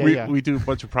about that. Yeah, we do a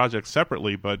bunch of projects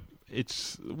separately, but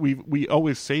it's we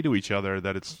always say to each other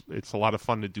that it's a lot of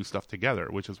fun to do stuff together,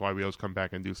 which is why we always come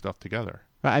back and do stuff together.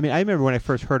 I mean, I remember when I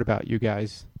first heard about you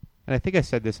guys, and I think I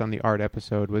said this on the Art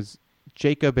episode, was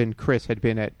Jacob and Chris had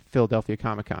been at Philadelphia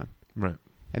Comic-Con. Right.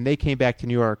 And they came back to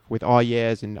New York with all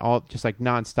yeahs and all just like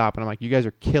nonstop. And I'm like, you guys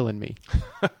are killing me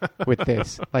with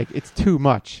this. Like, it's too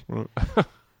much.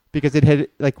 Because it had,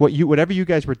 like, whatever you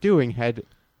guys were doing had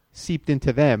seeped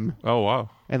into them. Oh, wow.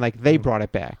 And, like, they brought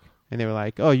it back. And they were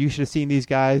like, oh, you should have seen these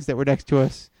guys that were next to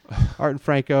us. Art and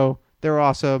Franco. They're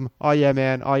awesome. Oh, yeah,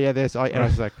 man. Oh, yeah, this. Oh, yeah. And I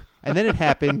was like, and then it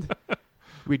happened.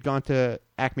 We'd gone to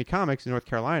Acme Comics in North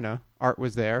Carolina. Art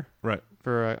was there. Right.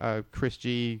 For a Chris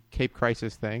G. Cape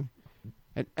Crisis thing.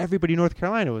 And everybody in North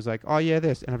Carolina was like, oh, yeah,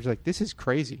 this. And I was like, this is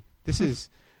crazy. This is,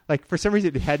 like, for some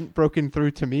reason, it hadn't broken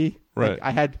through to me. Right. Like,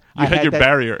 I had your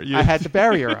barrier. I had the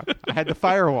barrier up. I had the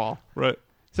firewall. Right.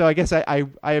 So I guess I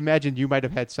imagined you might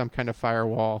have had some kind of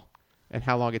firewall and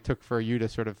how long it took for you to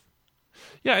sort of.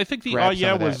 Yeah, I think the grab oh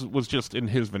yeah some of was just in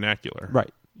his vernacular.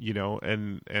 Right. You know,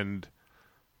 and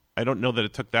I don't know that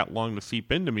it took that long to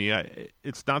seep into me.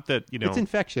 It's not that, you know. It's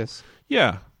infectious.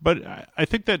 Yeah, but I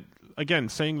think that, again,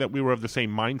 saying that we were of the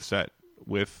same mindset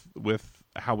with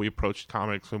how we approached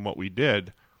comics and what we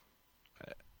did,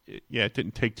 it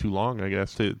didn't take too long, I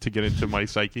guess, to get into my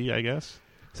psyche, I guess.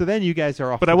 So then you guys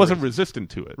are off. But I wasn't resistant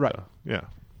to it. Right. Yeah.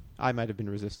 I might have been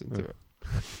resistant to it.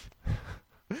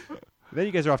 Then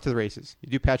you guys are off to the races. You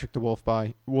do Patrick the Wolf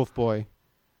Boy.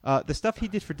 The stuff he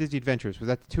did for Disney Adventures, was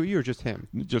that the two of you or just him?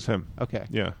 Just him. Okay.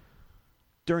 Yeah.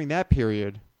 During that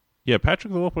period. Yeah,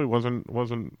 Patrick the Wolf Boy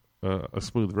wasn't a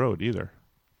smooth road either.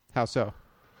 How so?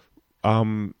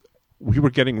 We were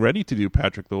getting ready to do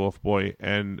Patrick the Wolf Boy,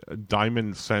 and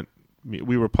Diamond sent me.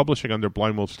 We were publishing under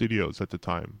Blind Wolf Studios at the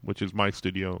time, which is my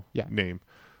studio name.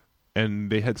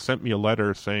 And they had sent me a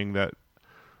letter saying that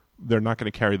they're not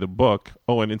going to carry the book.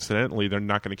 Oh, and incidentally, they're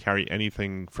not going to carry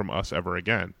anything from us ever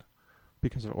again.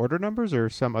 Because of order numbers or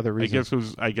some other reason?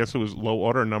 I guess it was low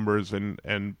order numbers,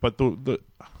 but the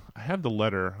I have the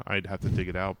letter. I'd have to dig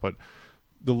it out, but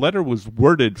the letter was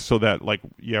worded so that, like,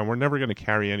 yeah, we're never going to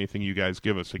carry anything you guys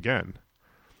give us again.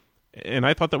 And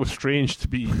I thought that was strange to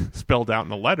be spelled out in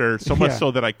the letter, so much so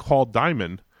that I called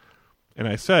Diamond and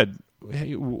I said,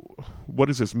 hey, what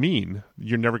does this mean?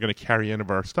 You're never going to carry any of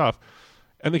our stuff.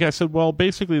 And the guy said, well,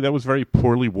 basically that was very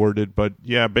poorly worded, but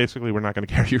yeah, basically we're not going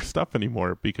to carry your stuff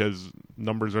anymore because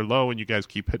numbers are low and you guys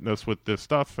keep hitting us with this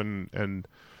stuff and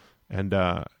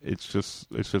it's just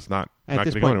not at not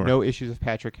this going to point, go anywhere. no issues of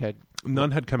Patrick had.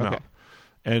 None had come out.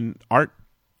 And Art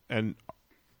and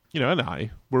and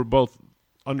I were both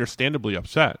understandably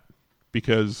upset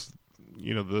because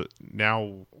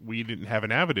now we didn't have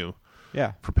an avenue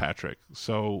for Patrick.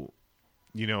 So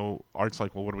Art's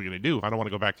like, well, what are we going to do? I don't want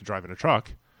to go back to driving a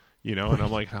truck, and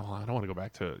I'm like, well, I don't want to go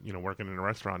back to, working in a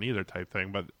restaurant either type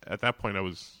thing. But at that point I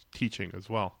was teaching as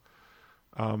well.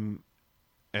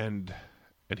 And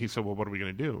he said, well, what are we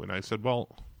going to do? And I said,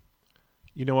 well,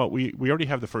 you know what? We already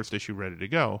have the first issue ready to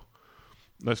go.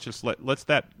 Let's just let's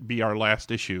that be our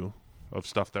last issue of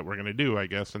stuff that we're going to do, I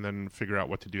guess, and then figure out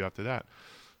what to do after that.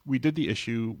 We did the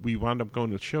issue. We wound up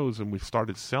going to shows, and we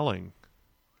started selling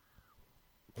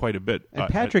quite a bit. And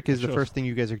Patrick is the first thing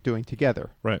you guys are doing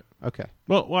together. Right. Okay.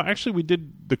 Well, actually, we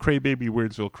did the Cray-Baby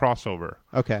Weirdsville crossover.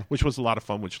 Okay. Which was a lot of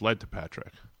fun, which led to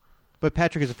Patrick. But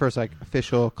Patrick is the first, like,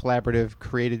 official, collaborative,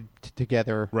 created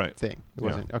together thing. It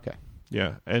wasn't. Okay.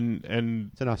 Yeah, and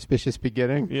it's an auspicious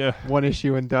beginning. Yeah, one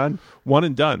issue and done. One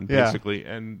and done, basically.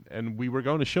 And we were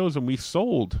going to shows, and we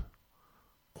sold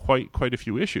quite a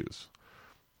few issues.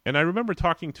 And I remember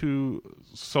talking to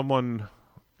someone,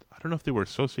 I don't know if they were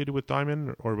associated with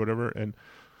Diamond or whatever,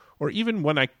 or even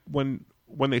when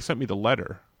they sent me the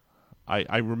letter,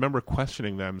 I remember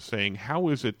questioning them, saying, "How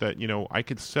is it that I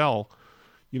could sell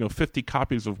 50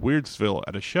 copies of Weirdsville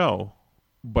at a show,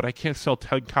 but I can't sell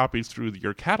 10 copies through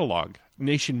your catalog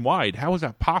nationwide? How is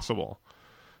that possible?"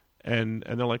 And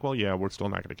they're like, well, yeah, we're still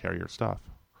not going to carry your stuff.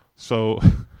 So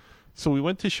we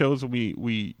went to shows, and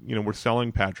we we're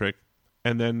selling Patrick.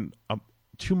 And then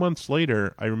 2 months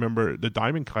later, I remember the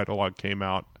Diamond catalog came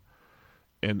out,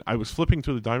 and I was flipping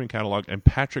through the Diamond catalog, and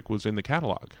Patrick was in the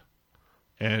catalog.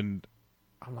 And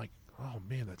I'm like, oh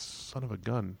man, that son of a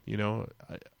gun.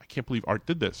 I can't believe Art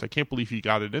did this. I can't believe he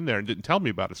got it in there and didn't tell me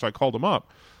about it. So I called him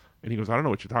up, and he goes, I don't know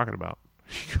what you're talking about.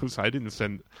 He goes, I didn't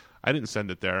send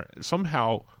it there.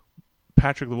 Somehow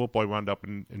Patrick the Wolf Boy wound up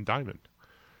in Diamond.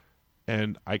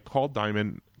 And I called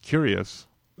Diamond curious,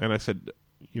 and I said,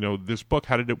 this book,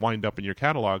 how did it wind up in your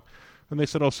catalog? And they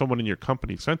said, oh, someone in your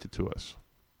company sent it to us.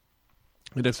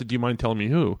 And I said, do you mind telling me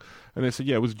who? And they said,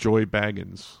 yeah, it was Joy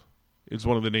Baggins. It's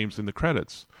one of the names in the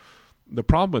credits. The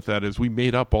problem with that is we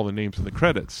made up all the names in the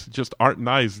credits. Just Art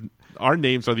and our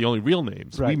names are the only real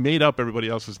names. Right. We made up everybody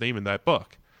else's name in that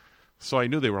book. So I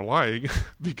knew they were lying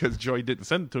because Joy didn't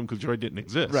send it to him because Joy didn't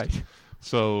exist. Right.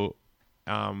 So,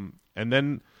 and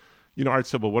then, Art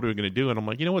said, well, what are we going to do? And I'm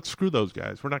like, you know what? Screw those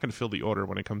guys. We're not going to fill the order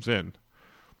when it comes in.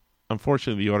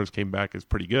 Unfortunately, the orders came back as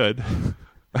pretty good.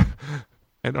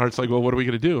 And Art's like, well, what are we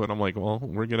going to do? And I'm like, well,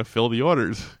 we're going to fill the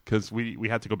orders because we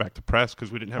had to go back to press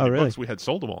because we didn't have any really? books. We had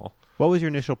sold them all. What was your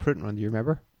initial print run? Do you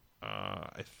remember?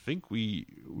 I think we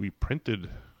printed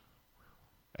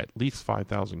at least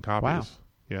 5,000 copies. Wow.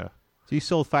 Yeah. So you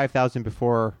sold 5,000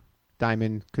 before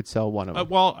Diamond could sell one of them.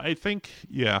 Well, I think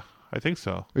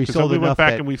so. Or you 'Cause sold then we went enough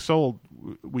back that- and we sold.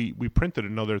 We printed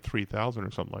another 3,000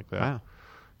 or something like that. Wow.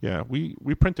 Yeah, we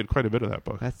printed quite a bit of that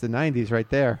book. That's the 90s right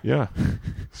there. Yeah.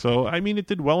 So, I mean, it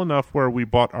did well enough where we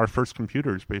bought our first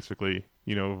computers, basically,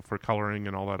 for coloring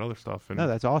and all that other stuff. And No,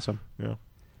 that's awesome. yeah.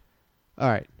 All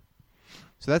right.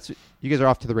 So you guys are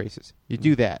off to the races. You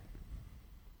do that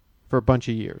for a bunch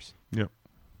of years. Yeah.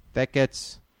 That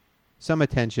gets some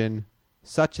attention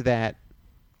such that,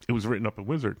 It was written up in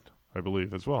Wizard, I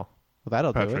believe, as well. well,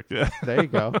 that'll Patrick, do it. yeah. There you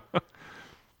go.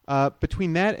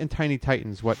 Between that and Tiny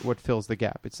Titans, what fills the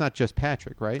gap? It's not just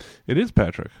Patrick, right? It is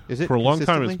Patrick. Is it For a long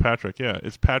time, it's consistently? Patrick. Yeah,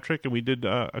 it's Patrick, and we did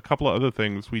a couple of other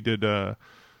things. We did, a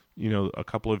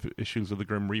couple of issues of the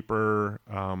Grim Reaper.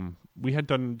 We had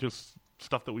done just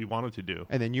stuff that we wanted to do.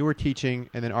 And then you were teaching,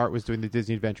 and then Art was doing the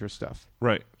Disney Adventures stuff.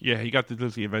 Right. Yeah, he got the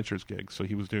Disney Adventures gig, so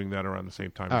he was doing that around the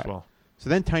same time All as right. well. So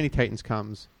then Tiny Titans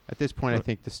comes. At this point, I Right.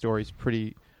 think the story's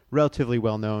relatively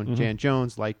well known. Mhm. Jan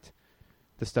Jones liked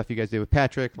the stuff you guys did with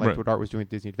Patrick, liked Right. what Art was doing at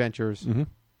Disney Adventures. Mm-hmm.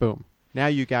 Boom. Now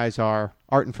you guys are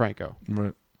Art and Franco.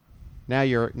 Right. Now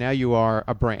you are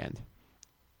a brand.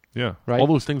 Yeah. Right. All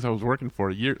those things I was working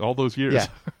for all those years.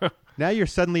 Yeah. Now you're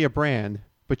suddenly a brand,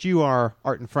 but you are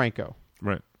Art and Franco.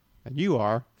 Right. And you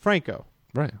are Franco.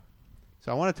 Right.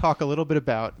 So I want to talk a little bit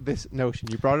about this notion.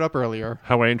 You brought it up earlier.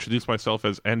 How I introduce myself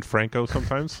as and Franco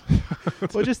sometimes.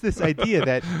 Well, just this idea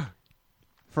that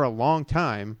for a long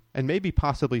time, and maybe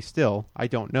possibly still, I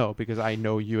don't know because I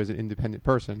know you as an independent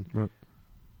person, Right.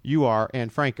 you are Anne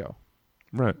Franco,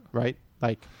 Right. right?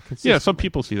 Like, Yeah, consistently. some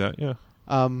people see that. Yeah.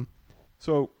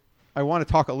 So I want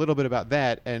to talk a little bit about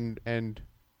that, and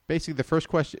basically the first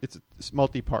question, it's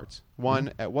multi-parts.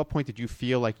 One, at what point did you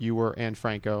feel like you were Anne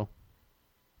Franco?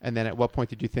 And then at what point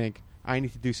did you think, I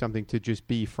need to do something to just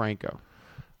be Franco?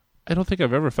 I don't think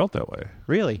I've ever felt that way.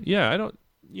 Really? Yeah, I don't.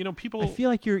 People. I feel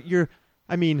like you're.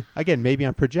 I mean, again, maybe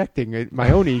I'm projecting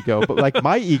my own ego, but like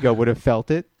my ego would have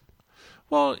felt it.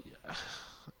 Well,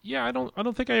 yeah, I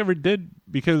don't think I ever did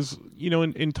because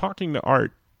in talking to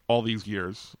Art all these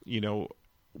years,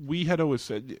 we had always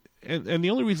said, and the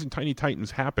only reason Tiny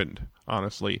Titans happened,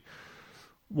 honestly,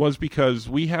 was because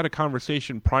we had a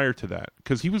conversation prior to that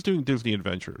because he was doing Disney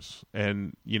Adventures,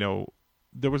 and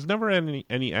there was never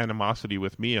any animosity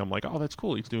with me. I'm like, oh, that's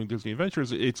cool. He's doing Disney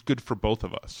Adventures. It's good for both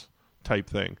of us, type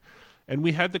thing. And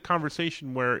we had the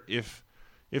conversation where if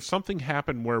something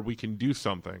happened where we can do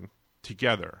something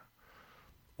together,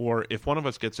 or if one of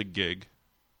us gets a gig,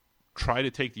 try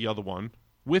to take the other one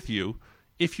with you.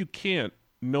 If you can't,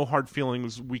 no hard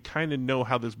feelings. We kind of know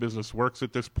how this business works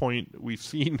at this point. We've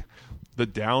seen the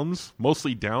downs,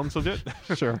 mostly downs of it.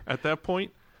 Sure. At that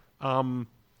point,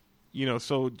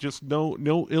 so just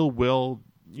no ill will.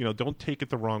 Don't take it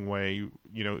the wrong way.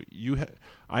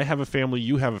 I have a family.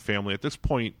 You have a family. At this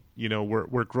point,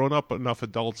 we're grown up enough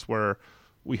adults where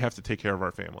we have to take care of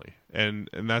our family, and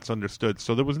that's understood.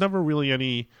 So there was never really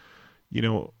any,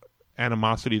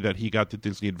 animosity that he got the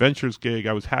Disney Adventures gig.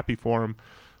 I was happy for him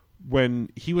when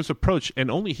he was approached, and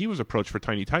only he was approached for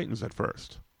Tiny Titans at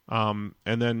first. And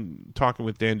then talking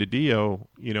with Dan DiDio,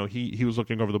 he was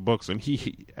looking over the books, and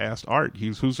he asked Art,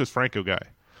 who's this Franco guy?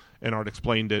 And Art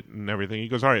explained it and everything. He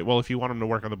goes, all right, well, if you want him to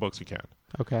work on the books, he can.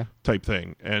 Okay. Type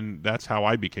thing. And that's how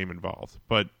I became involved.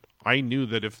 But I knew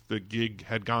that if the gig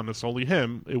had gone to solely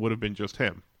him, it would have been just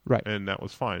him. Right. And that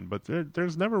was fine. But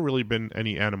there's never really been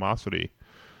any animosity.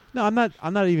 No, I'm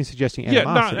not even suggesting Yeah,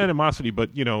 animosity. not animosity,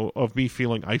 but, of me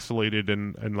feeling isolated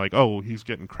and like, oh, he's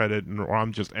getting credit, or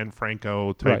I'm just N.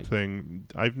 Franco type Right. thing.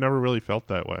 I've never really felt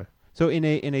that way. So in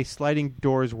a sliding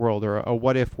doors world or a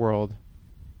what if world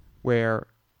where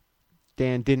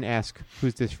Dan didn't ask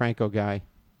who's this Franco guy.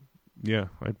 Yeah,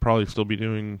 I'd probably still be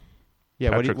doing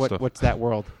Yeah, Patrick stuff. what's that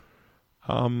world?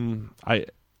 I'd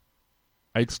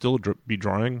still be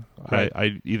drawing. Right.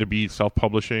 I'd either be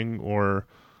self-publishing or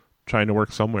trying to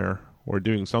work somewhere or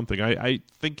doing something. I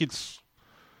think it's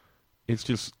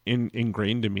just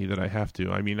ingrained in me that I have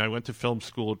to. I mean, I went to film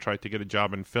school, tried to get a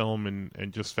job in film,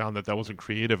 and just found that wasn't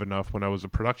creative enough when I was a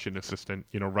production assistant,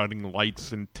 running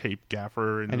lights and tape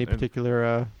gaffer. And, Any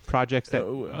particular projects that it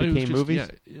was became just- movies?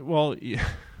 Yeah, well, yeah.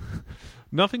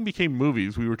 Nothing became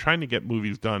movies. We were trying to get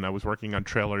movies done. I was working on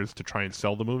trailers to try and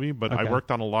sell the movie, but I Okay. worked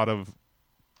on a lot of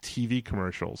TV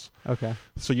commercials. Okay.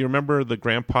 So you remember the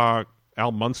Grandpa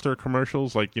Al Munster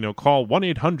commercials? Like, call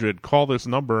 1-800, call this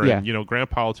number, Yeah. and,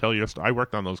 Grandpa will tell you. I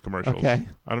worked on those commercials. Okay.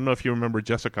 I don't know if you remember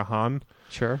Jessica Hahn,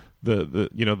 Sure.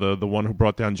 the one who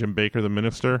brought down Jim Baker, the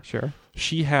minister. Sure.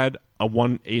 She had a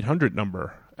 1-800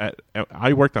 number.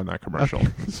 I worked on that commercial. Okay.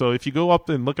 So if you go up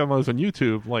and look on those on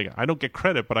YouTube, like, I don't get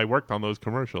credit, but I worked on those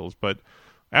commercials. But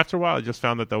after a while, I just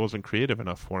found that wasn't creative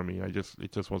enough for me.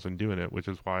 It just wasn't doing it, which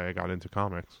is why I got into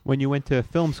comics. When you went to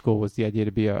film school, was the idea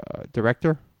to be a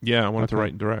director? Yeah, I wanted to Okay.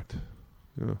 write and direct.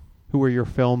 Yeah. Who are your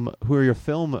film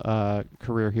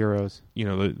career heroes?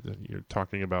 You're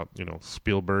talking about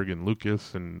Spielberg and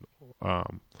Lucas and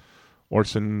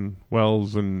Orson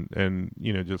Welles and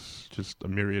just a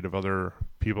myriad of other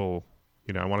people.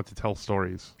 I wanted to tell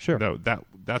stories. Sure.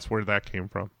 That's where that came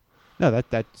from. No,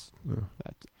 that's Yeah.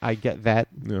 I get that.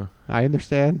 Yeah. I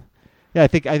understand. Yeah, I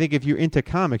think if you're into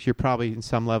comics, you're probably in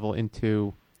some level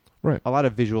into Right. a lot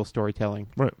of visual storytelling,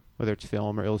 Right. whether it's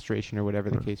film or illustration or whatever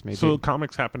the Right. case may So be.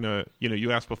 comics happen to,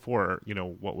 you asked before,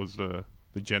 what was the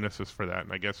genesis for that,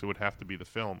 and I guess it would have to be the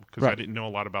film because I Right. didn't know a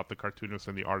lot about the cartoonists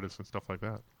and the artists and stuff like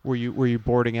that. Were you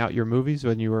boarding out your movies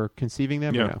when you were conceiving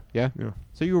them? Yeah. Or no? Yeah. Yeah.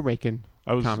 So you were making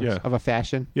I was comics of a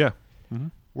fashion. yeah. Mm-hmm.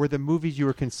 Were the movies you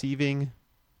were conceiving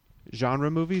genre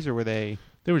movies, or were they?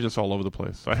 They were just all over the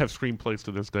place. I have screenplays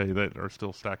to this day that are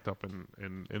still stacked up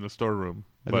in the storeroom.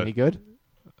 Are they But any good?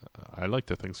 I like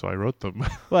to think so. I wrote them.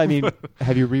 Well, I mean,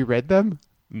 have you reread them?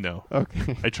 No.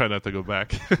 Okay. I try not to go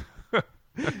back.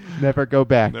 Never go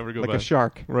back. Never go like back. a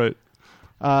shark. Right.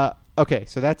 Okay,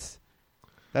 so that's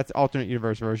alternate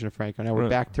universe version of Franco. Now we're Right.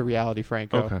 back to reality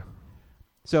Franco. Okay.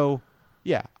 So,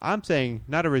 yeah, I'm saying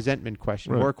not a resentment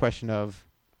question, Right. more a question of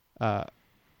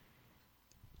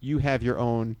you have your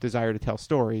own desire to tell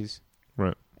stories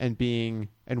Right. and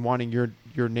wanting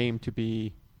your name to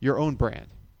be your own brand,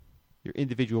 your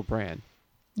individual brand.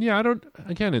 Yeah, I don't.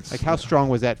 Again, it's Like, how strong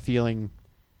was that feeling,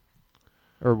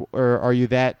 or are you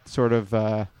that sort of?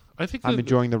 I think I'm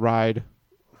enjoying the ride.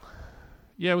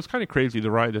 Yeah, it was kind of crazy. The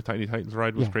ride, the Tiny Titans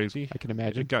ride, was Yeah, crazy. I can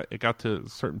imagine. It got to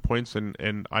certain points,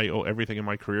 and I owe everything in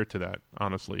my career to that,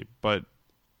 honestly. But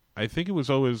I think it was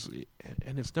always,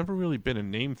 and it's never really been a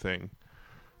name thing.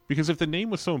 Because if the name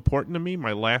was so important to me,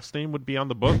 my last name would be on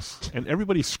the books, and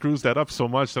everybody screws that up so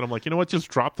much that I'm like, you know what, just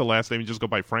drop the last name and just go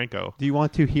by Franco. Do you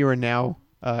want to here and now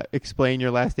explain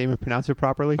your last name and pronounce it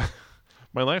properly?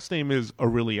 My last name is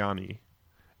Aureliani,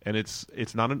 and it's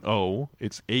not an O,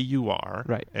 it's A-U-R.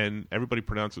 Right. And everybody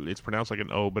it's pronounced like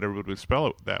an O, but everybody would spell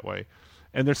it that way.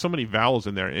 And there's so many vowels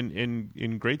in there.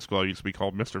 In grade school, I used to be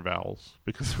called Mr. Vowels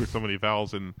because there were so many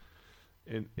vowels in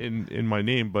my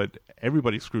name, but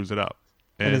everybody screws it up.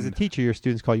 And as a teacher, your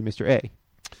students call you Mr. A.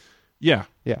 Yeah.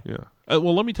 Yeah.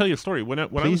 Well, let me tell you a story. When I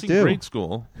was in do. grade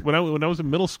school, when I was in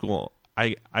middle school,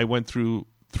 I went through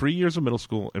 3 years of middle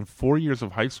school and 4 years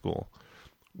of high school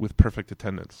with perfect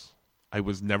attendance. I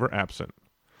was never absent.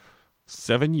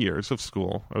 7 years of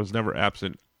school, I was never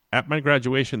absent. At my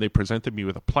graduation, they presented me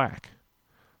with a plaque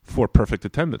for perfect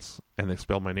attendance, and they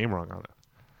spelled my name wrong on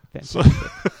it.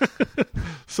 Fantastic.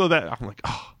 So that I'm like,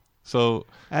 oh. So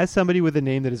As somebody with a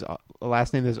name that is a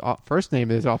last name that is first name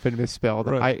that is often misspelled,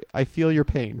 Right. I feel your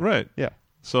pain. right. Yeah.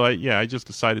 So I just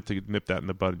decided to nip that in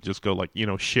the bud and just go like,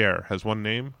 Cher has one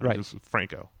name. Right. Just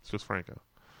Franco. It's just Franco.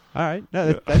 All right.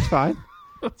 No, that's fine.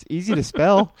 It's easy to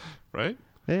spell. Right?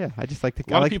 Yeah. I just like to. A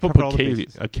lot I of like people to cover all put the K,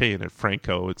 bases. a K in it.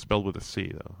 Franco. It's spelled with a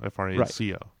C though.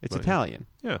 F-R-A-N-C-O. It's But, Italian.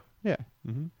 Yeah. Yeah.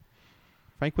 Mm-hmm.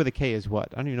 Frank with a K is what?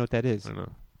 I don't even know what that is. I know.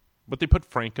 But they put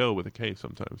Franco with a K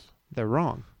sometimes. They're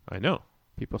wrong. I know.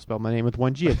 People spell my name with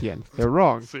one G at the end. They're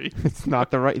wrong. See? It's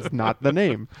not it's not the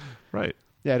name. Right.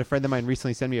 Yeah, I had a friend of mine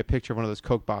recently send me a picture of one of those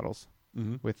Coke bottles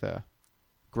Mm-hmm. with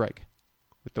Greg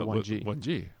with the one G. 1G. And What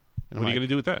I'm are you like- going to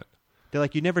do with that? They're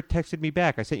like, you never texted me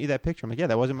back. I sent you that picture. I'm like, yeah,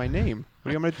 that wasn't my name. What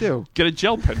are you going to do? Get a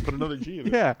gel pen. Put another G in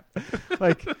it. Yeah.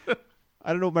 Like,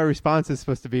 I don't know what my response is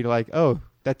supposed to be. Like, oh,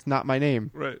 that's not my name.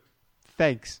 Right.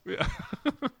 Thanks. Yeah.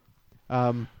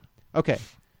 Okay.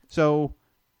 So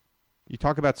you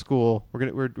talk about school.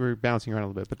 We're bouncing around a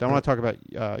little bit, but I want to talk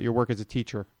about your work as a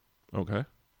teacher Okay.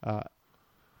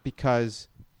 because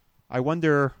I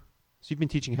wonder. So you've been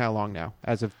teaching how long now,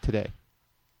 as of today?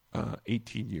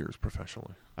 18 years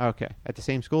professionally. Okay. At the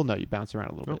same school? No, you bounce around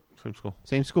a little Nope. Same school. bit.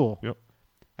 Same school. Yep.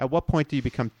 At what point do you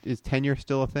become? Is tenure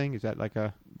still a thing? Is that like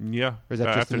a? Yeah. Or is that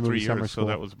just after in the 3 movie summer years? school? So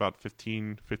that was about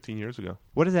 15 years ago.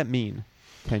 What does that mean?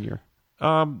 Tenure.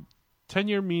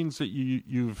 Tenure means that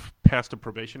you've passed a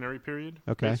probationary period,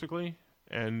 Okay. basically,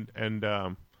 and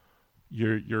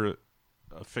you're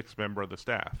a fixed member of the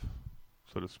staff,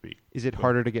 so to speak. Is it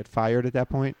harder to get fired at that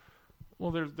point?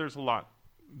 Well, there's a lot.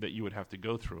 that you would have to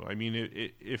go through. I mean,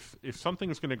 if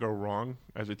something's going to go wrong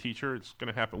as a teacher, it's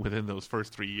going to happen within those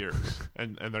first 3 years,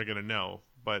 and they're going to know.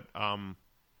 But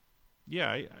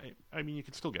yeah, I mean, you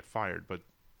can still get fired, but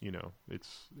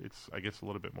it's I guess a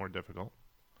little bit more difficult.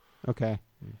 Okay.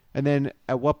 And then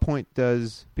at what point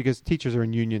because teachers are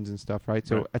in unions and stuff, right?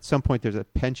 So Right. at some point there's a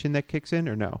pension that kicks in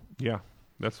or no? Yeah,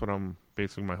 that's what I'm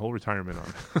basing my whole retirement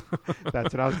on.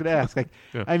 That's what I was going to ask. Like,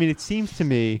 Yeah. I mean, it seems to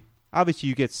me, obviously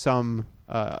you get something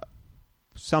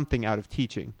out of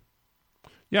teaching,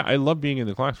 Yeah, I love being in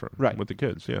the classroom Right. with the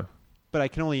kids. Yeah. but I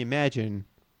can only imagine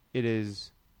it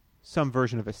is some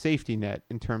version of a safety net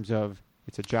in terms of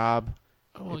it's a job,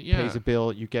 Oh it pays a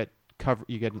bill, you get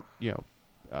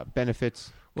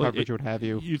benefits, coverage, what have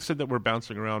you. You said that we're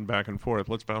bouncing around back and forth.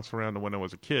 Let's bounce around to when I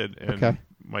was a kid, and Okay.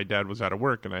 my dad was out of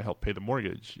work, and I helped pay the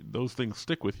mortgage. Those things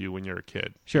stick with you when you're a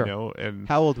kid. Sure. And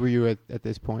How old were you at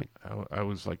this point? I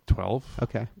was like 12.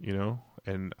 Okay.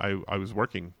 And I was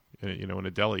working, in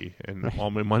a deli, and Right. all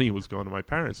my money was going to my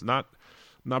parents.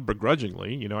 Not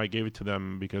begrudgingly, I gave it to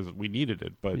them because we needed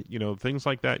it. But things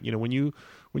like that. When you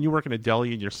work in a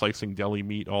deli and you're slicing deli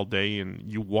meat all day, and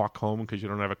you walk home because you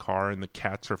don't have a car, and the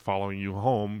cats are following you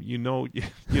home,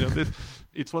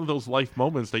 it's one of those life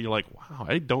moments that you're like, wow,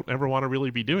 I don't ever want to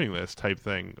really be doing this type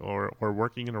thing, or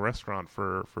working in a restaurant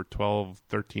for 12,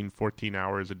 13, 14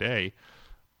 hours a day.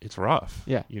 It's rough.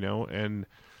 Yeah. And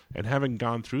having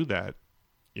gone through that,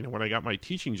 when I got my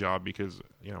teaching job, because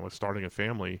I was starting a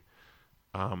family,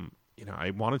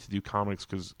 I wanted to do comics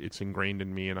because it's ingrained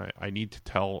in me, and I need to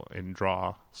tell and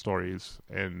draw stories,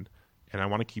 and I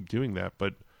want to keep doing that.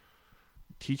 But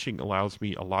teaching allows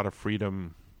me a lot of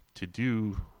freedom to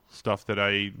do stuff that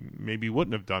I maybe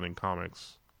wouldn't have done in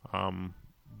comics.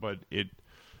 But it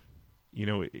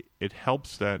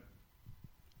helps that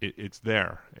it's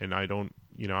there, and I don't.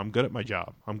 I'm good at my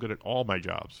job. I'm good at all my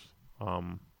jobs.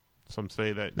 Some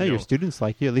say that No, your students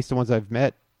like you. At least the ones I've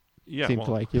met seem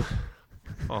to like you.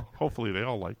 Well, hopefully they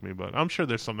all like me, but I'm sure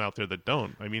there's some out there that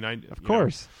don't. I mean, Of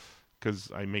course. because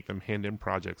I make them hand in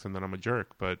projects, and then I'm a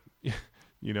jerk. But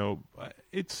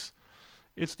it's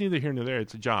neither here nor there.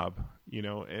 It's a job,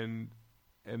 and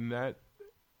that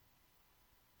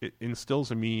it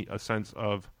instills in me a sense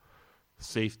of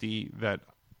safety that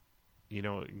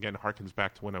again harkens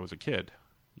back to when I was a kid.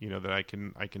 That I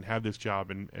can have this job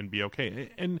and be okay.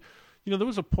 And there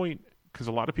was a point, because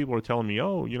a lot of people are telling me,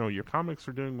 oh, your comics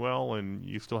are doing well, and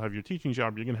you still have your teaching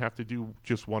job. You're going to have to do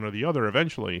just one or the other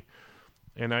eventually.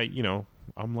 And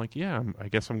I'm like, yeah, I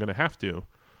guess I'm going to have to.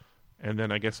 And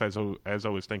then I guess as I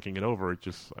was thinking it over,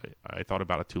 I thought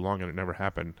about it too long, and it never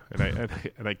happened.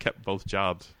 And I kept both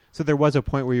jobs. So there was a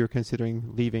point where you were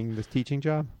considering leaving this teaching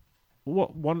job?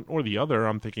 Well, one or the other.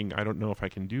 I'm thinking, I don't know if I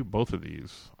can do both of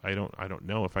these. I don't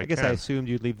know if I guess can. I assumed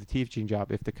you'd leave the teaching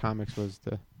job if the comics was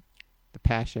the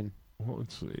passion. Well,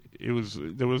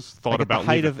 there was thought Like about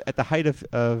at the height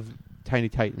of Tiny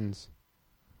Titans.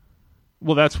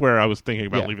 Well, that's where I was thinking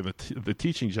about Yeah. leaving the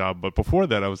teaching job. But before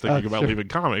that, I was thinking about sure. leaving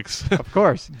comics. Of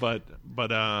course. but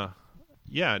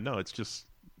yeah, no, it's just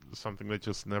something that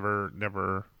just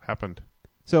never happened.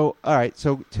 So, all right.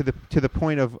 So to the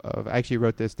point of I actually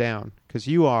wrote this down because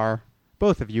you are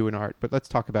both of you in art, but let's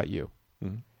talk about you.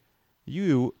 Mm-hmm.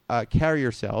 You carry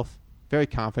yourself very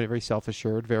confident, very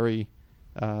self-assured, very,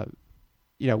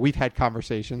 we've had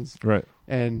conversations, Right.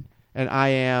 and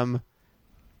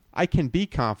I can be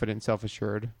confident and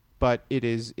self-assured, but it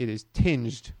is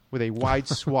tinged with a wide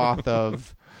swath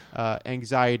of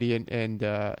anxiety and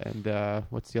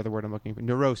what's the other word I'm looking for?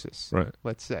 Neurosis. Right.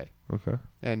 Let's say. Okay.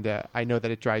 And I know that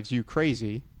it drives you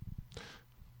crazy.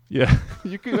 Yeah.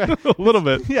 You can, A little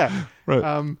bit. yeah.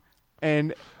 Right.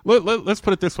 And Let's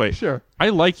put it this way. sure. I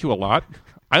like you a lot.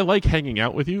 I like hanging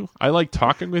out with you. I like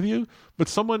talking with you. But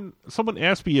someone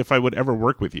asked me if I would ever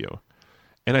work with you,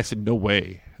 and I said, no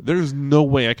way. There's no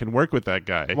way I can work with that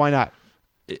guy. Why not?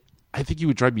 I think you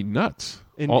would drive me nuts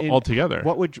In- altogether.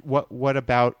 What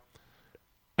about?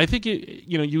 I think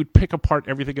you would pick apart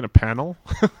everything in a panel.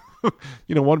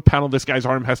 One panel, this guy's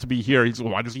arm has to be here.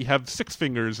 Why does he have 6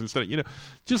 fingers instead of,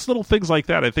 just little things like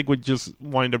that I think would just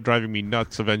wind up driving me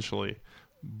nuts eventually.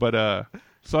 But,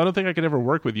 so I don't think I could ever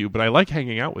work with you, but I like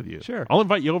hanging out with you. Sure. I'll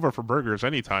invite you over for burgers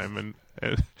anytime.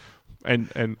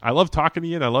 And I love talking to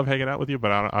you and I love hanging out with you,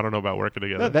 but I don't know about working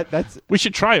together. No, that's. We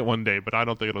should try it one day, but I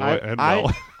don't think it'll end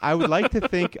well. I would like to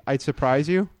think I'd surprise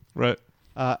you, Right.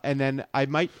 and then I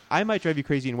might drive you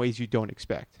crazy in ways you don't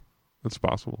expect. That's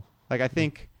possible. Like I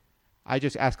think I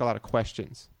just ask a lot of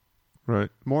questions. Right.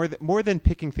 More than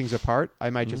picking things apart,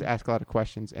 I might just ask a lot of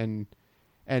questions, and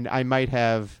I might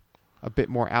have a bit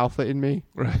more alpha in me,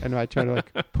 Right. and I try to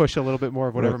push a little bit more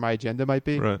of whatever Right. my agenda might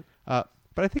be. Right.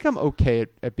 But I think I'm okay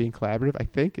at being collaborative. I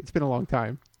think it's been a long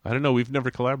time. I don't know. We've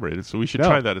never collaborated, so we should No.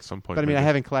 try that at some point. But I mean, I maybe.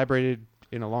 haven't collaborated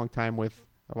in a long time with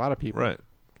a lot of people. Right.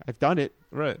 I've done it,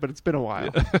 Right. but it's been a while.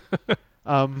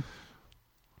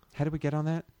 How did we get on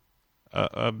that?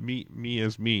 Me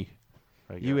as me.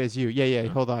 I You guess. as you. Yeah.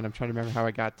 Hold on. I'm trying to remember how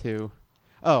I got to.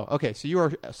 Oh, okay. So you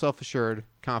are self-assured,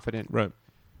 confident, Right.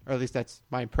 or at least that's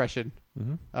my impression.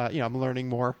 Mm-hmm. I'm learning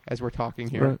more as we're talking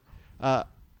here. Right.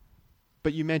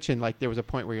 But you mentioned like there was a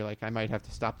point where you're like, I might have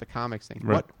to stop the comics thing.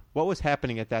 Right. What was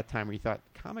happening at that time where you thought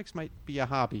comics might be a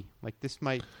hobby? Like this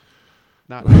might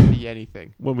not be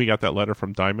anything. When we got that letter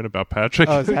from Diamond about Patrick.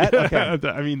 Oh, is that? Okay.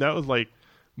 I mean, that was like,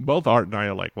 both Art and I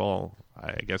are like, well,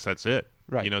 I guess that's it.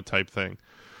 Right. Type thing.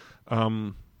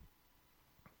 I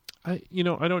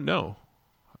don't know.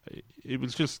 It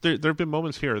was just, there have been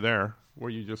moments here or there where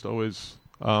you just always,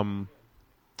 there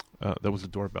was a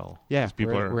doorbell. Yeah, These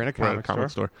people we're in a comic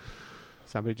store.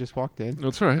 Somebody just walked in.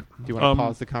 That's all right. Do you want to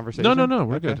pause the conversation? No,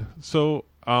 we're Okay. good. So,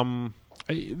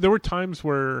 there were times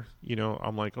where,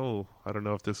 I'm like, oh, I don't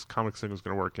know if this comics thing is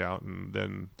going to work out. And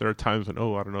then there are times when,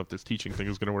 oh, I don't know if this teaching thing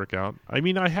is going to work out. I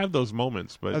mean, I have those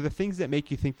moments, but Are the things that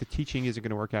make you think the teaching isn't going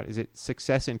to work out, is it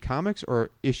success in comics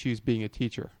or issues being a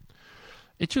teacher?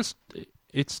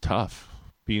 it's tough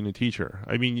being a teacher.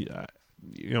 I mean, at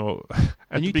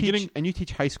And the you beginning, you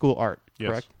teach high school art, Yes.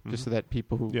 correct? Just so that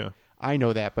people who yeah. I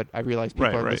know that, but I realize people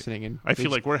are Right. listening, and I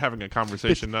feel like we're having a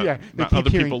conversation, not, they not keep other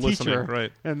hearing people teacher, listening.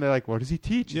 Right. And they're like, "What does he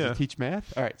teach? Yeah. Does he teach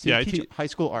math?" All right, so Yeah, you I teach te- high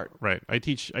school art. Right. I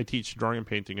teach drawing and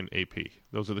painting and AP.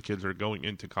 Those are the kids that are going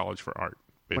into college for art.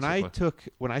 When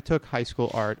Basically. I took high school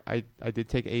art, I did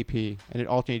take AP, and it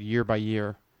alternated year by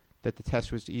year. That the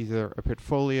test was either a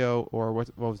portfolio or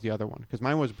what was the other one? Because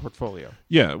mine was a portfolio.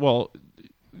 Yeah, well,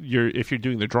 if you're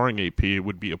doing the drawing AP, it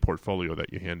would be a portfolio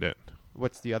that you hand in.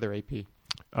 What's the other AP?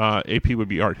 AP would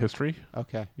be art history.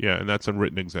 Okay, Yeah, and that's a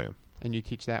written exam. and you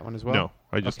teach that one as well? No,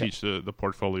 I just Okay. teach the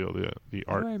portfolio, the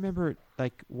How art. do I remember,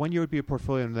 like, 1 year would be a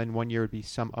portfolio, and then 1 year would be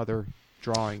some other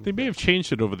drawing. They may have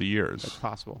changed it over the years. That's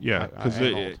possible. Yeah, I because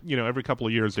am old. every couple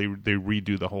of years they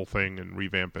redo the whole thing and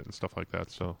revamp it and stuff like that.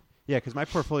 So Yeah, because my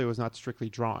portfolio was not strictly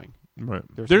drawing. right,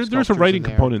 There's some there's a sculptures writing in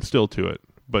there. component still to it,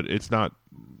 but it's not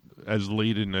as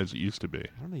laden as it used to be.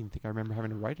 I don't even think I remember having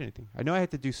to write anything. I know I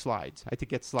had to do slides. I had to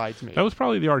get slides made. That was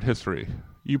probably the art history.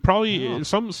 You probably Oh.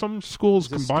 some schools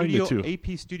It was a combine the two.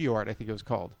 AP Studio Art, I think it was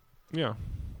called. Yeah,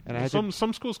 And I had some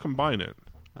schools combine it.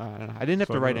 I don't know. I didn't have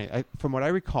So to I write don't any. From what I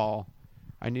recall,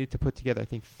 I needed to put together, I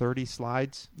think, 30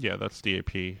 slides. Yeah, that's the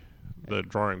AP, the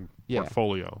drawing Yeah.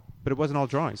 portfolio. But it wasn't all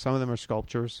drawings. Some of them are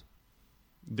sculptures,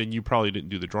 Then you probably didn't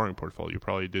do the drawing portfolio. You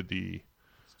probably did the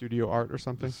studio art or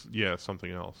something.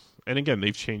 something else. And again,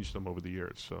 they've changed them over the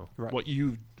years. So Right. what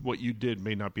you did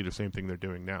may not be the same thing they're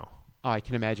doing now. Oh, I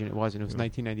can imagine it wasn't. It was Yeah.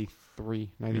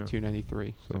 1993, 92,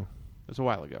 93. So It was a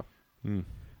while ago. mm.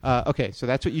 Okay, so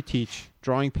that's what you teach.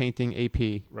 Drawing, painting,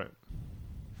 AP. Right.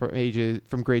 For ages,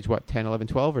 from grades what, 10, 11,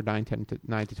 12, or 9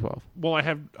 to 12? Well,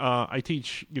 I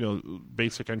teach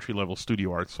basic entry level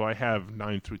studio art, so I have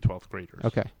 9 through 12th graders.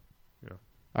 Okay. Yeah.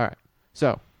 All right.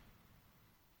 So,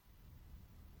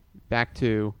 back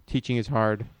to teaching is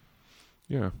hard.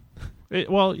 Yeah. It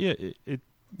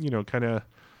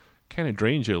kind of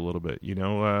drains you a little bit.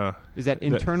 Is that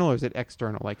internal or is it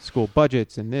external? Like school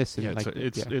budgets and this and Yeah, like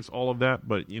it's all of that,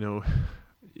 but you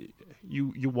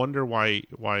wonder why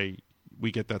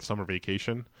we get that summer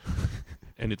vacation,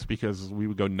 and it's because we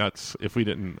would go nuts if we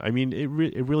didn't. I mean, it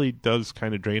really does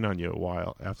kind of drain on you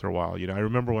after a while. I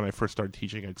remember when I first started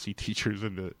teaching, I'd see teachers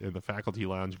in the faculty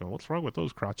lounge going, "What's wrong with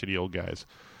those crotchety old guys?"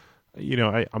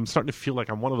 I'm starting to feel like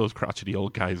I'm one of those crotchety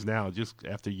old guys now, just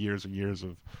after years and years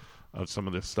of some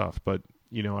of this stuff. But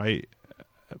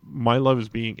my love is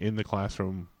being in the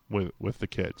classroom with the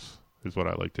kids is what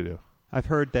I like to do. I've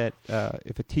heard that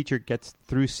if a teacher gets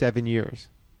through 7 years,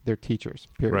 they're teachers.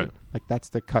 Period. Right. Like that's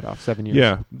the cutoff. 7 years.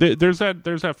 Yeah, there's that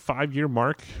 5-year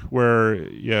mark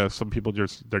where some people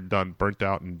they're done, burnt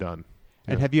out, and done.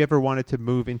 And have you ever wanted to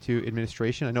move into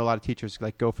administration? I know a lot of teachers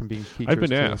like go from being teachers. I've been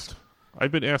to, asked.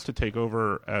 I've been asked to take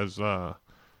over as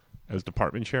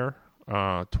department chair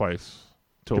twice.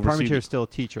 To Department oversee chair is still a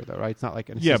teacher, though, right? It's not like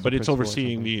an yeah, assistant but it's principal or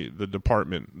overseeing something. the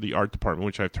department, the art department,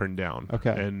 which I've turned down.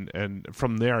 Okay. And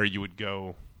from there you would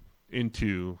go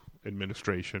into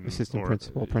administration, Assistant or,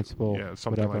 principal, yeah,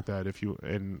 something whatever. like that.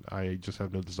 And I just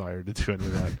have no desire to do any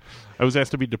of that. I was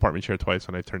asked to be department chair twice,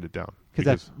 and I turned it down Because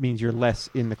that means you're less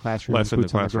in the classroom, Less in the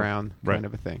boots on the classroom. ground Right. kind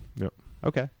of a thing. Yep.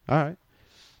 Okay. All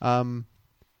right.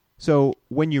 So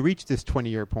when you reach this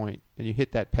 20-year point and you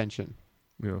hit that pension,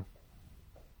 yeah.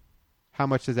 how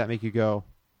much does that make you go,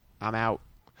 I'm out?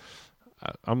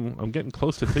 I'm getting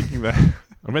close to thinking that.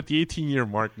 I'm at the 18-year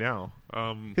mark now.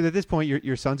 Because at this point,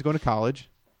 your son's going to college.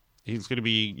 He's going to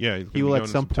be, he's going He will to at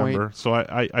be going some in September. point- So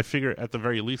I figure at the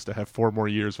very least I have 4 more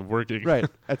years of working. Right.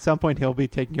 At some point, he'll be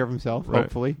taking care of himself, Right.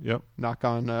 hopefully. Yep. Knock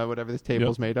on whatever this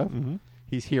table's made of. Mm-hmm.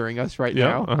 He's hearing us right Yeah,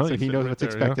 now, uh-huh, so he's he knows sitting what's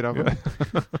right there, expected of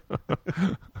him.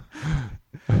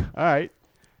 All right.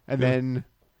 And Yeah.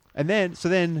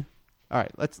 then, all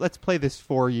right, let's play this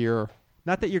 4-year.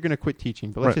 Not that you're going to quit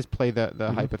teaching, but let's Right. just play the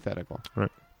Mhm. hypothetical.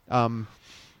 Right.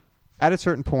 At a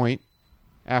certain point,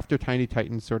 after Tiny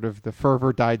Titans, sort of the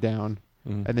fervor died down,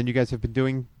 Mhm. and then you guys have been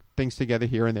doing things together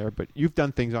here and there, but you've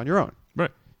done things on your own.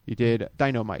 Right. You did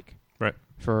Dino Mike Right.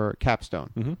 for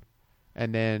Capstone, Mm-hmm.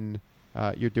 and then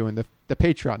you're doing the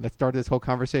Patreon that started this whole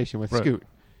conversation with Right. Scoot,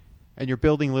 and you're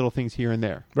building little things here and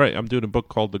there. Right. I'm doing a book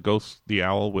called The Ghost, the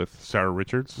Owl with Sarah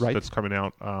Richards. Right. That's coming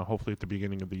out hopefully at the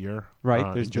beginning of the year.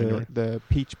 Right. There's in January. the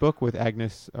Peach book with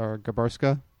Agnes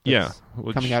Gabarska. Yeah. that's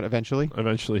which coming out eventually.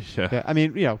 Eventually, yeah. Yeah, I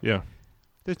mean, Yeah.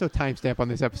 there's no timestamp on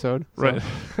this episode, so Right.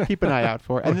 keep an eye out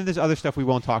for it. And then there's other stuff we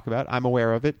won't talk about. I'm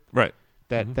aware of it. Right.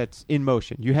 That Mhm. that's in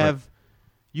motion. You have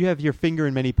your finger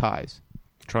in many pies.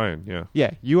 Trying, yeah.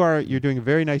 Yeah, you're doing a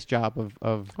very nice job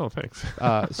of Oh, thanks.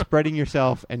 spreading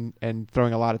yourself and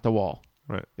throwing a lot at the wall.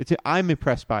 Right. I'm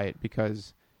impressed by it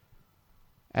because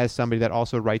as somebody that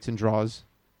also writes and draws,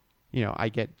 I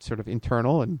get sort of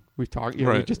internal, and we've talked. We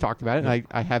Right. just talked about it, Yeah. and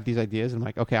I have these ideas, and I'm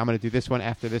like, okay, I'm going to do this one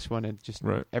after this one, and just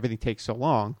Right. everything takes so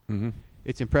long. Mm-hmm.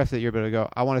 It's impressive that you're able to go.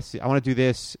 I want to do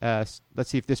this. Let's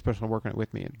see if this person will work on it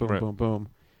with me, and boom, Right. boom, boom,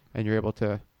 and you're able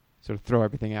to sort of throw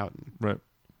everything out and Right.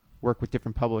 work with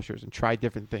different publishers and try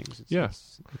different things.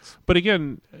 Yes. But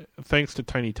again, thanks to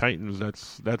Tiny Titans,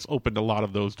 that's opened a lot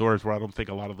of those doors where I don't think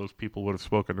a lot of those people would have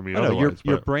spoken to me I know, otherwise.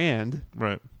 your but- brand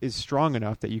right. is strong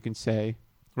enough that you can say,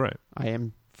 Right. I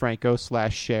am Franco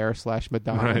 /Cher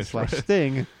 /Madonna Right, / right.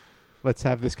 Sting. Let's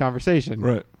have this conversation.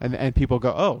 Right. And people go,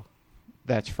 oh,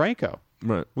 that's Franco.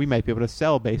 Right. We might be able to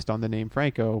sell based on the name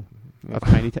Franco of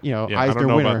Tiny, Yeah, I Eisner don't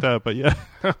know winner. about that, but yeah.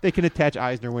 They can attach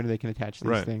Eisner winner. They can attach these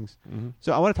Right. things. Mm-hmm.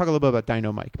 So I want to talk a little bit about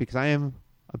Dino Mike because I am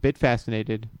a bit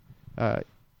fascinated. I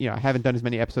haven't done as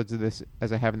many episodes of this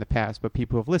as I have in the past, but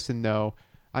people who have listened know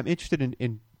I'm interested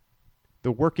in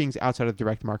the workings outside of the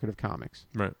direct market of comics.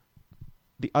 Right.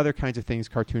 The other kinds of things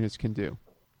cartoonists can do.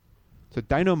 So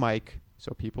Dino Mike,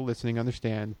 so people listening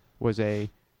understand, was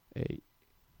a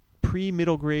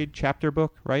pre-middle grade chapter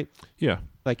book, right? Yeah.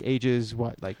 Like ages,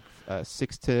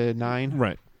 6 to 9?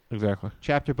 Right. Exactly.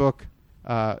 Chapter book,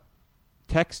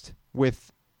 text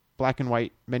with black and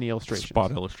white, many illustrations. Spot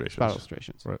illustrations. Spot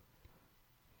illustrations.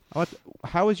 Right.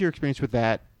 How was your experience with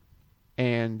that?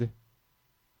 And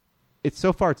it's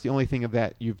the only thing of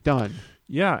that you've done.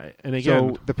 Yeah, and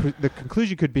again, So the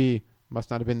conclusion could be must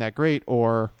not have been that great,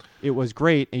 or it was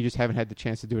great and you just haven't had the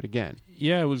chance to do it again.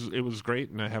 yeah, it was great,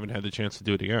 and I haven't had the chance to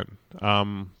do it again.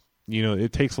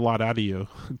 It takes a lot out of you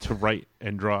to write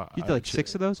and draw. You did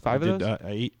 6 of those, 5 I of did, those?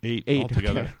 eight Eight,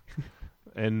 altogether.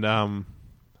 And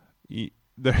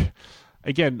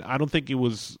again, I don't think it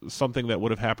was something that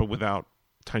would have happened without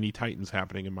Tiny Titans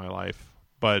happening in my life.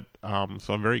 But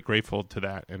so I'm very grateful to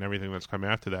that and everything that's come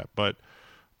after that. But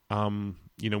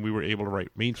we were able to write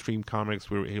mainstream comics.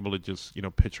 We were able to just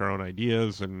pitch our own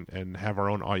ideas and have our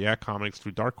own comics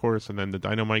through Dark Horse, and then the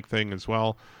Dino Mike thing as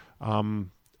well.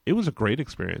 It was a great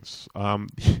experience.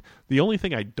 The only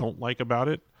thing I don't like about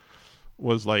it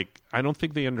was I don't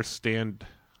think they understand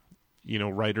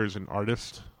writers and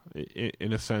artists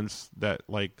in a sense that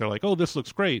they're like, oh, this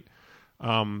looks great,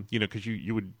 because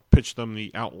you would pitch them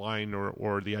the outline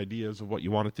or the ideas of what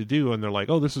you wanted to do, and they're like,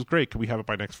 oh, this is great, can we have it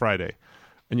by next Friday?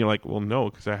 And you're like, well, no,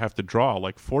 because I have to draw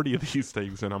 40 of these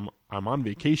things, and I'm on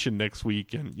vacation next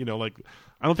week, and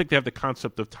I don't think they have the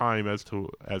concept of time as to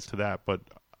that, but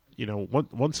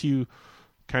once you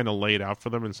kind of lay it out for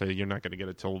them and say you're not going to get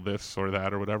it till this or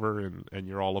that or whatever, and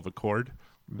you're all of accord,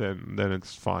 then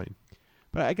it's fine.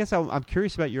 But I guess I'm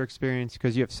curious about your experience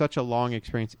because you have such a long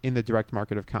experience in the direct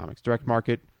market of comics. Direct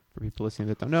market, for people listening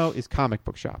that don't know, is comic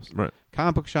book shops. Right.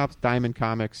 Comic book shops, Diamond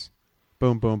Comics,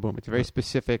 boom, boom, boom. It's a very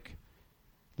specific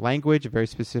language, a very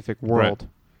specific world.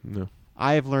 Right. No.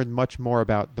 I have learned much more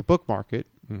about the book market,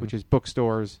 which is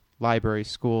bookstores, libraries,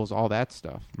 schools, all that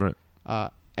stuff. Right.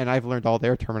 And I've learned all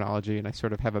their terminology, and I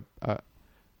sort of have a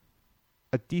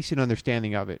decent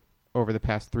understanding of it over the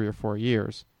past 3 or 4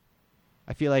 years.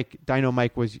 I feel like Dino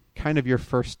Mike was kind of your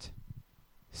first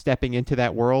stepping into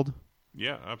that world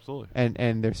Yeah, absolutely.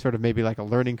 And there's sort of maybe like a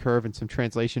learning curve and some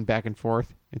translation back and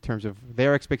forth in terms of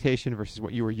their expectation versus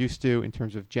what you were used to in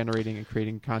terms of generating and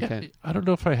creating content. Yeah, I don't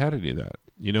know if I had any of that.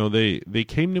 You know, they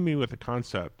came to me with a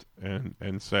concept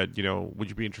and said, you know, would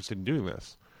you be interested in doing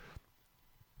this?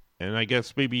 And I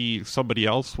guess maybe somebody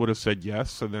else would have said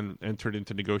yes and then entered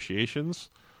into negotiations.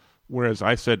 Whereas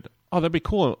I said, oh, that'd be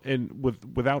cool. And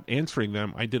without answering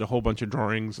them, I did a whole bunch of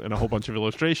drawings and a whole bunch of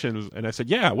illustrations. And I said,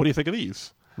 yeah, what do you think of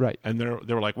these? Right. And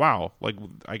they were like, wow, like,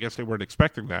 I guess they weren't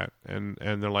expecting that. And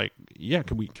they're like, yeah,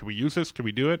 can we use this? Can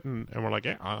we do it? And we're like,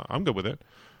 yeah, I'm good with it.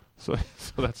 So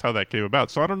that's how that came about.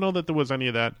 So I don't know that there was any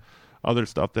of that other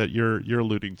stuff that you're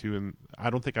alluding to. And I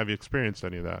don't think I've experienced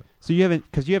any of that. So you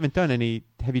haven't done any,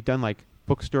 have you done like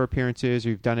bookstore appearances, or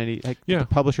you've done any, like, the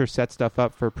publisher set stuff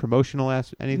up for promotional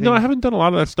anything? No, I haven't done a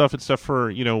lot of that stuff except for,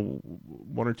 you know,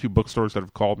 one or two bookstores that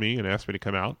have called me and asked me to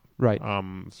come out. Right.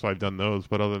 So I've done those.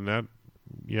 But other than that,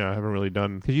 yeah, I haven't really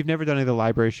done. Because you've never done any of the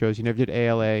library shows. You never did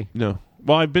ALA. No.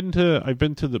 Well, I've been to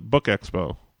the Book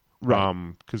Expo.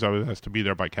 Right. Because I was asked to be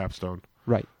there by Capstone.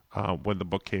 Right. When the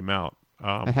book came out.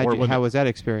 And how was that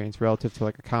experience relative to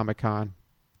like a Comic-Con?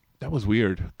 That was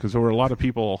weird because there were a lot of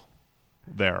people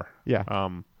there. Yeah.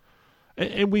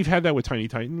 And we've had that with Tiny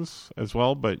Titans as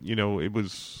well, but you know, it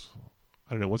was,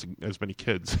 I don't know, it wasn't as many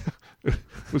kids. It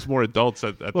was more adults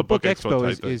at the Book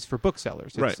Expo. is for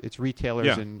booksellers. Right. It's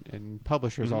retailers and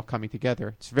publishers all coming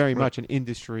together. It's very much an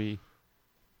industry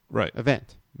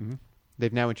event. Mm-hmm.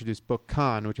 They've now introduced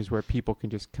BookCon, which is where people can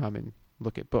just come and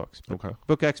look at books. But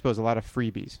Book Expo is a lot of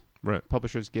freebies. Right.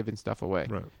 Publishers giving stuff away.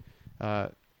 Right.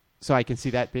 So I can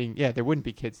see that being, there wouldn't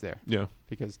be kids there. Yeah.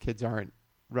 Because kids aren't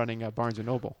running a Barnes &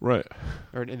 Noble. Right.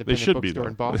 Or an independent bookstore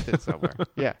in Boston somewhere.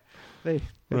 Yeah. That'd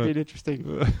be an interesting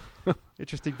video.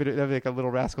 That'd be like a Little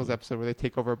Rascals episode where they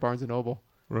take over a Barnes & Noble.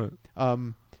 Right.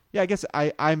 I guess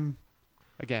I'm,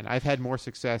 again, I've had more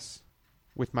success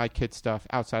with my kid stuff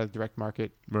outside of the direct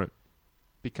market. Right.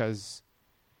 Because,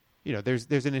 you know,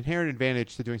 there's an inherent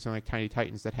advantage to doing something like Tiny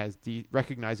Titans that has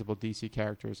recognizable DC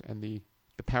characters and the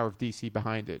power of DC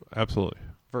behind it. Absolutely.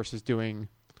 Versus doing,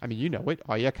 I mean, you know it,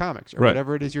 Oh Yeah Comics, or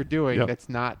whatever it is you're doing that's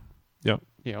not, you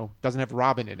know, doesn't have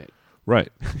Robin in it. Right.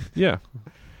 Yeah.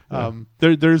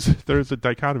 There's a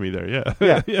dichotomy there.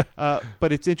 Yeah. Yeah.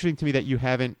 But it's interesting to me that you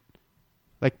haven't,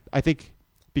 like, I think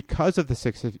because of the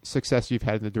success you've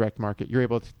had in the direct market, you're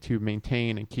able to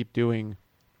maintain and keep doing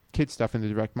kid stuff in the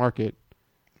direct market.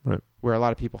 Right. Where a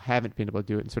lot of people haven't been able to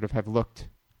do it and sort of have looked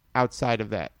outside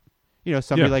of that. You know,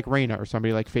 somebody like Raina or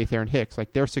somebody like Faith Erin Hicks,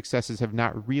 like their successes have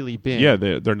not really been. Yeah,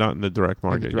 they're not in the direct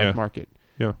market. Market.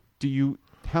 Yeah. Do you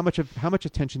how much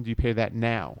attention do you pay to that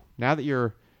now? Now that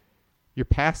you're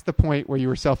past the point where you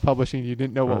were self-publishing, you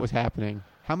didn't know what was happening.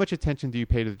 How much attention do you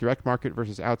pay to the direct market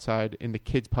versus outside in the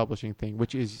kids publishing thing,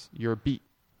 which is your beat?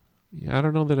 Yeah, I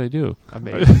don't know that I do.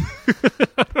 Amazing.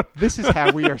 This is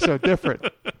how we are so different.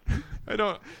 I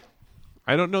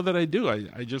don't know that I do.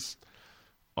 I just,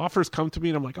 offers come to me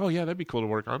and I'm like, oh yeah, that'd be cool to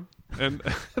work on, and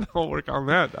I'll work on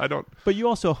that. I don't. But you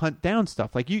also hunt down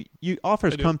stuff. Like you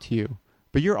offers come to you,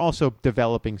 but you're also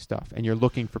developing stuff and you're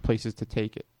looking for places to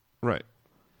take it. Right.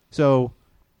 So,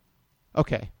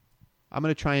 okay, I'm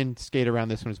going to try and skate around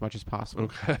this one as much as possible.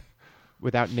 Okay.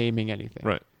 Without naming anything.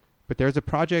 Right. But there's a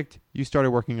project you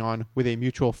started working on with a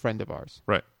mutual friend of ours.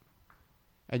 Right.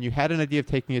 And you had an idea of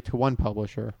taking it to one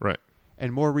publisher. Right.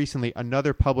 And more recently,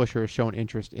 another publisher has shown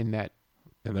interest in that.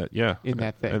 That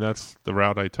thing. And that's the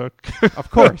route I took. Of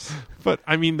course. But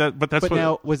I mean that. But that's. But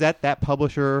now, was that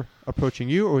publisher approaching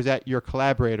you, or was that your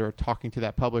collaborator talking to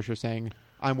that publisher saying,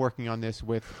 "I'm working on this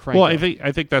with Franco"? Well,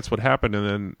 I think that's what happened,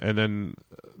 and then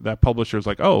that publisher is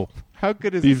like, "Oh, how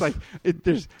good is this?" Like,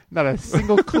 there's not a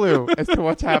single clue as to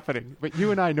what's happening, but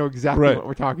you and I know exactly what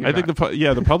we're talking about. I think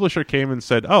the publisher came and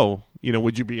said, "Oh, you know,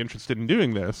 would you be interested in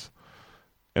doing this?"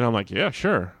 And I'm like, "Yeah,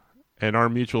 sure." And our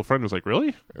mutual friend was like,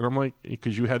 "Really?" And I'm like,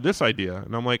 "Because you had this idea."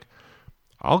 And I'm like,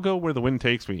 "I'll go where the wind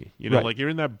takes me." You know, like you're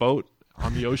in that boat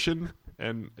on the ocean,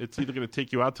 and it's either going to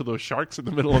take you out to those sharks in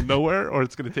the middle of nowhere, or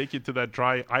it's going to take you to that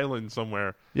dry island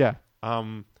somewhere. Yeah.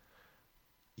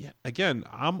 Again,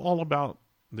 I'm all about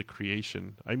the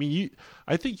creation. I mean,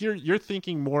 I think you're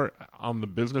thinking more on the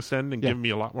business end and giving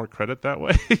me a lot more credit that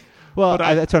way. Well,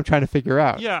 that's what I'm trying to figure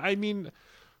out. Yeah, I mean,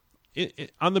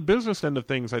 on the business end of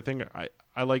things, I think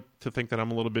I like to think that I'm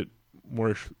a little bit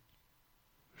more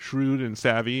shrewd and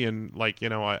savvy, and like, you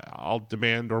know, I'll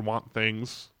demand or want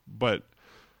things, but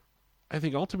I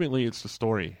think ultimately it's the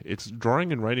story. It's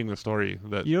drawing and writing the story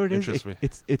that interests me.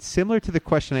 It's similar to the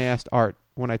question I asked Art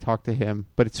when I talked to him,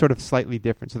 but it's sort of slightly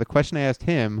different. So the question I asked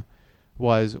him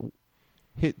was,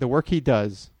 the work he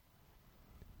does,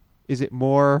 is it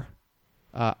more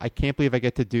I can't believe I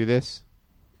get to do this.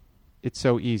 It's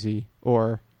so easy.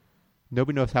 Or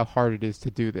nobody knows how hard it is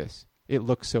to do this. It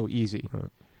looks so easy. Right.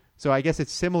 So I guess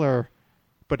it's similar,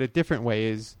 but a different way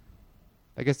is,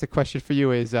 I guess the question for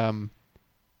you is,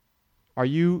 are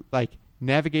you like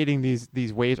navigating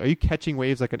these waves? Are you catching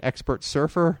waves like an expert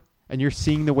surfer and you're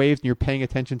seeing the waves and you're paying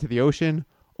attention to the ocean?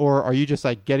 Or are you just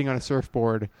like getting on a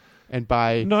surfboard and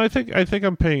No, I think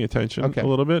I'm paying attention Okay. a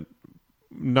little bit.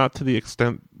 Not to the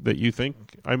extent that you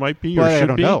think I might be Well, or should I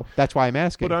don't be. know. That's why I'm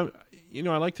asking. But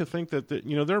I like to think that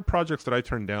there are projects that I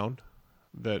turn down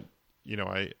that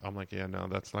I'm like, yeah, no,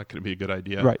 that's not going to be a good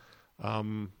idea. Right.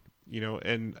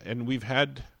 And we've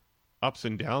had ups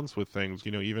and downs with things.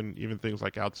 Even things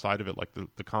like outside of it, like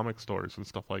the comic stores and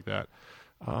stuff like that.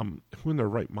 Who in their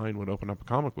right mind would open up a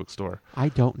comic book store? I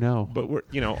don't know. But we're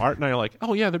Art and I are like,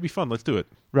 oh yeah, that'd be fun. Let's do it.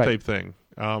 Right. Type thing.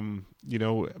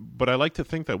 But I like to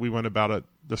think that we went about it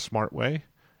the smart way,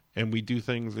 and we do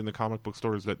things in the comic book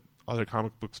stores that other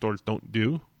comic book stores don't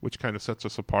do, which kind of sets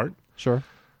us apart. Sure.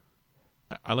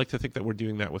 I like to think that we're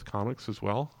doing that with comics as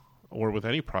well, or with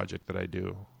any project that I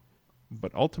do.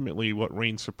 But ultimately, what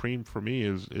reigns supreme for me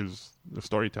is the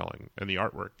storytelling and the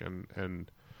artwork,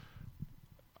 and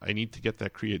I need to get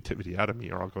that creativity out of me,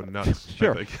 or I'll go nuts.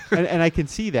 Sure. I think. and I can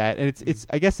see that, and it's.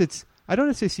 I guess it's. I don't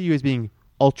necessarily see you as being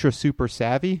ultra super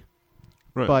savvy,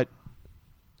 Right. but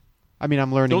I mean,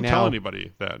 I'm learning Don't now. tell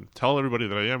anybody that. Tell everybody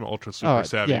that I am ultra super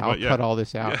savvy. Yeah, I'll but cut all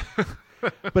this out.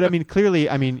 But I mean, clearly,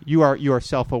 you are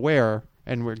self-aware,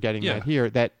 and we're getting Yeah. that here.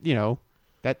 That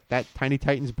that Tiny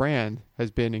Titans brand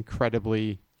has been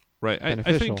incredibly Right.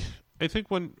 beneficial. I think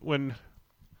when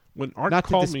Art not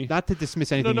called to me, not to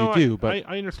dismiss anything no, you do, but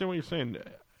I understand what you're saying.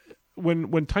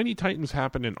 When Tiny Titans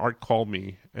happened and Art called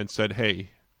me and said,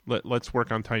 "Hey, let's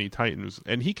work on Tiny Titans,"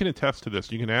 and he can attest to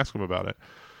this. You can ask him about it.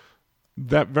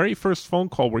 That very first phone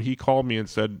call where he called me and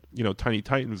said, Tiny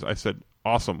Titans, I said,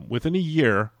 awesome. Within a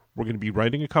year, we're going to be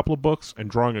writing a couple of books and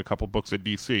drawing a couple of books at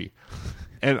DC.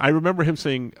 And I remember him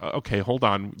saying, okay, hold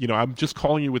on. I'm just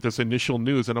calling you with this initial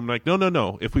news. And I'm like,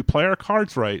 no. If we play our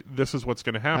cards right, this is what's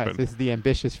going to happen. this is the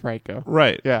ambitious Franco.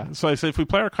 Right. Yeah. So I said, if we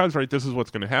play our cards right, this is what's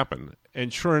going to happen.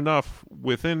 And sure enough,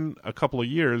 within a couple of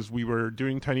years, we were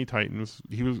doing Tiny Titans.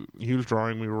 He was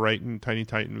drawing. We were writing Tiny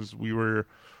Titans. We were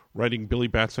writing Billy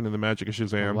Batson and the Magic of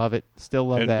Shazam. I love it. Still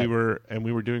love and that.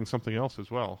 we were doing something else as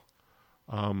well.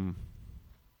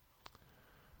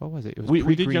 What was it? It was we did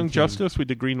pre-Green Young Team. Justice. We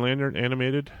did Green Lantern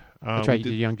animated. That's right. You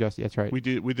did Young Justice. That's right. We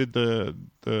did the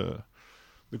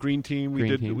Green Team.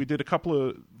 We did a couple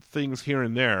of things here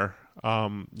and there.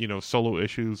 Solo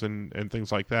issues and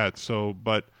things like that. So,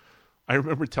 but I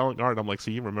remember telling Art, I'm like,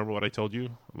 see, you remember what I told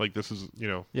you? Like, this is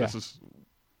this is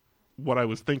what I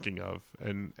was thinking of,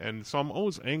 and so I'm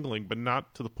always angling, but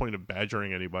not to the point of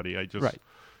badgering anybody. I just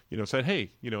said,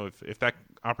 hey, if that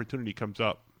opportunity comes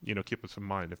up, keep us in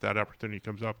mind. If that opportunity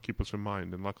comes up, keep us in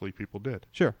mind. And luckily, people did.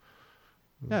 Sure.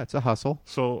 Yeah, it's a hustle.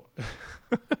 So,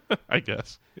 I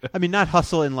guess. I mean, not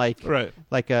hustle in like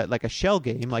a shell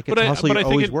game. Like it's a hustle. You're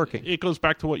always working. It goes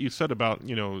back to what you said about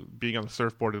being on the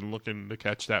surfboard and looking to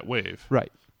catch that wave.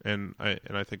 Right. And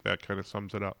I think that kind of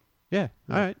sums it up. Yeah.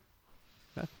 All right.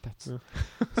 That's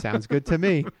sounds good to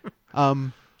me.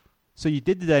 So you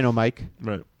did the Dino Mike.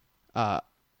 Right.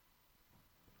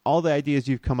 All the ideas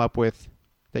you've come up with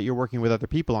that you're working with other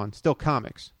people on, still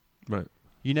comics. Right.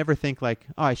 You never think like,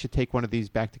 oh, I should take one of these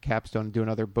back to Capstone and do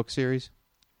another book series?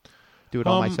 Do it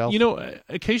all myself?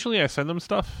 Occasionally I send them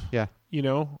stuff. Yeah.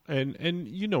 And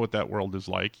you know what that world is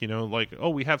like. Like, oh,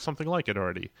 we have something like it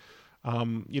already.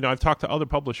 I've talked to other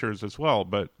publishers as well,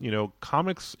 but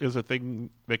comics is a thing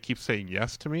that keeps saying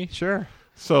yes to me. Sure.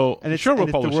 So and it's, sure, we'll and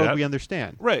it's publish the world that. we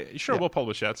understand. Right. Sure, Yeah. we'll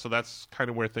publish that. So that's kind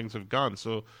of where things have gone.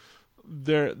 So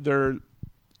there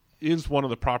is one of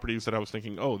the properties that I was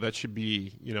thinking, oh, that should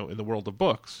be in the world of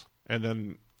books, and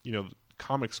then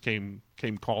comics came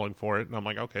calling for it, and I'm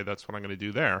like, okay, that's what I'm going to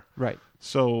do there. Right.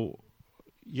 So.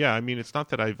 Yeah, I mean, it's not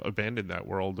that I've abandoned that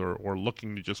world or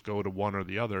looking to just go to one or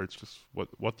the other. It's just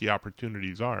what the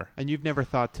opportunities are. And you've never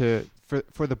thought to,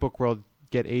 for the book world,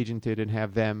 get agented and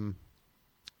have them...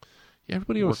 Yeah,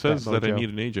 everybody always says that I need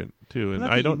an agent, too. And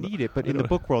not I that don't you need it, but in the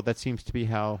book world, that seems to be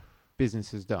how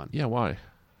business is done. Yeah, why?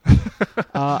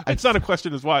 It's not a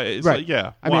question as why. It's right. like,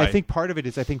 yeah, I why? mean, I think part of it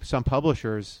is some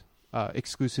publishers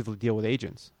exclusively deal with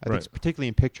agents. I think particularly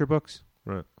in picture books.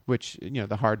 Right. Which, the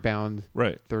hardbound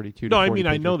 32 to 40 No, I mean,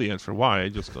 I pages. know the answer. Why? I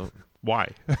just don't. Why?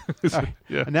 Right.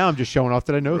 Yeah. And now I'm just showing off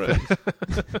that I know things.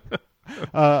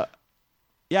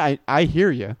 Yeah, I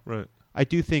hear you. Right. I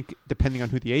do think, depending on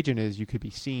who the agent is, you could be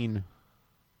seen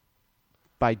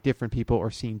by different people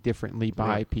or seen differently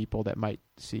by people that might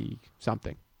see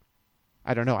something.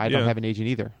 I don't know. I don't Yeah. have an agent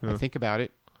either. I Yeah. think about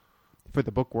it for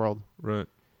the book world Right.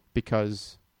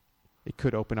 because it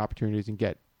could open opportunities and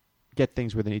get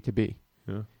things where they need to be.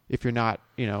 Yeah. If you're not,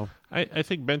 I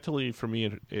think mentally for me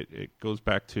it goes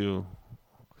back to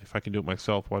if I can do it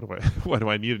myself, why do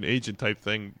I need an agent type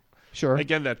thing? sure.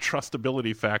 Again, that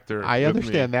trustability factor. I with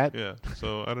understand me. that. Yeah.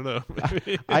 So I don't know.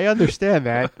 I understand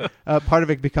that. Part of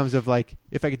it becomes of like,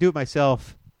 if I could do it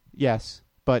myself, yes.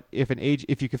 But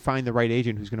if you could find the right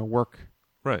agent who's going to work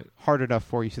Right. hard enough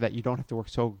for you so that you don't have to work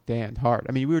so damned hard.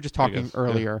 I mean, we were just talking guess,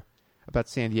 earlier about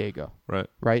San Diego, Right.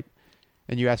 right?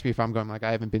 And you asked me if I'm going, like,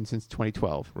 I haven't been since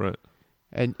 2012. Right.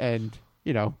 And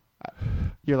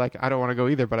you're like, I don't want to go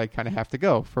either, but I kind of have to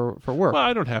go for work. Well,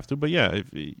 I don't have to, but yeah, if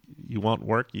you want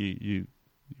work, you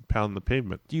pound the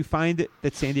pavement. Do you find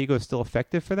that San Diego is still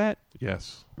effective for that?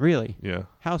 Yes. Really? Yeah.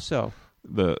 How so?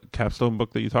 The capstone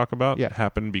book that you talk about Yeah.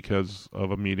 happened because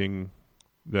of a meeting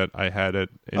that I had in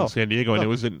Oh, San Diego, and look, it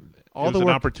was an all the an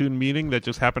work- opportune meeting that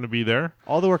just happened to be there.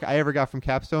 All the work I ever got from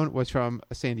Capstone was from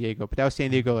San Diego, but that was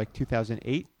San Diego like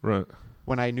 2008 Right.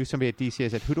 when I knew somebody at DC. I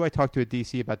said, who do I talk to at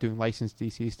DC about doing licensed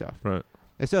DC stuff? Right.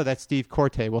 And so that's Steve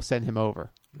Corte. We'll send him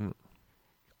over. Mm.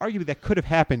 Arguably, that could have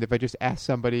happened if I just asked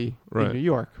somebody Right. in New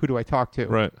York, who do I talk to?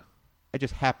 Right. I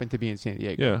just happened to be in San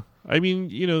Diego. Yeah. I mean,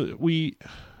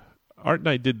 Art and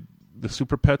I did the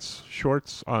Super Pets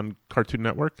shorts on Cartoon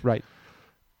Network. Right.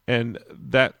 And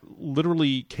that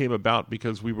literally came about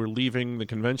because we were leaving the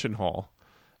convention hall,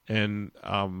 and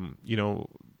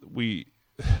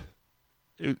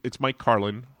it's Mike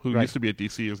Carlin, who Right. used to be at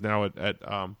DC, is now at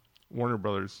Warner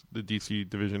Brothers, the DC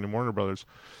division in Warner Brothers,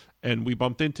 and we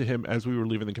bumped into him as we were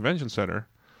leaving the convention center,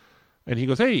 and he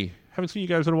goes, "Hey, haven't seen you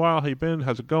guys in a while. How you been?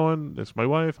 How's it going? This is my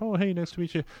wife. Oh, hey, nice to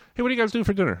meet you. Hey, what do you guys do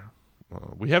for dinner?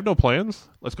 We have no plans.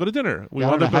 Let's go to dinner. We Yeah, I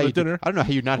want don't to know how go to you dinner." I don't know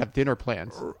how you not have dinner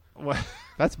plans. Well,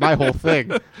 That's my whole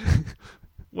thing.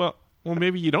 well,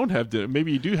 maybe you don't have dinner.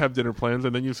 Maybe you do have dinner plans,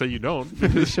 and then you say you don't.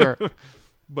 Sure.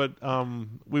 But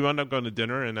we wound up going to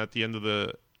dinner, and at the end of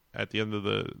the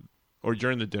or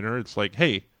during the dinner, it's like,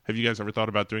 "Hey, have you guys ever thought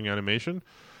about doing animation?"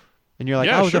 And you're like,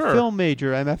 Yeah, I was sure. a film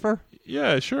major, MFer.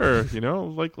 Yeah, sure.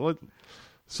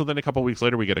 So then a couple weeks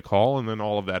later, we get a call, and then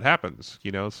all of that happens.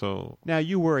 So Now,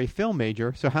 you were a film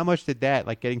major, so how much did that,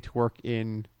 like getting to work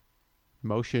in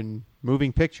motion,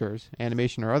 moving pictures,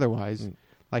 animation or otherwise,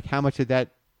 like how much did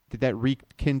that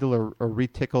rekindle or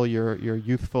retickle your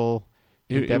youthful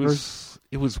endeavors?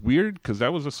 it was weird because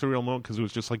that was a surreal moment because it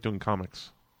was just like doing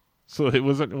comics. So it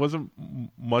wasn't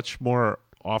much more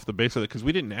off the base of it because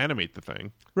we didn't animate the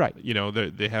thing. Right.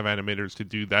 They have animators to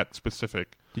do that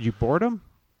specific. Did you board them?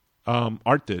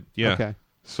 Art did, yeah. Okay.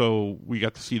 So we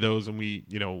got to see those, and we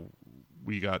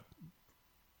got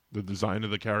the design of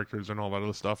the characters and all that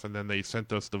other stuff, and then they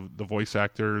sent us the voice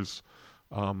actors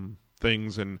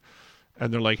things, and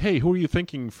they're like, "Hey, who are you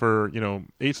thinking for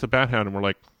Ace the Bat Hound?" And we're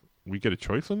like, "We get a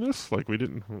choice on this? Like we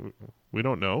don't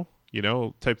know."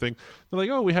 Type thing. They're like,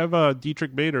 "Oh, we have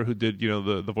Dietrich Bader who did,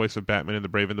 the voice of Batman in The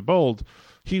Brave and the Bold.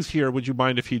 He's here. Would you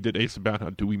mind if he did Ace of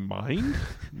Bat? Do we mind?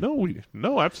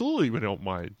 No, absolutely, we don't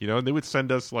mind. And they would send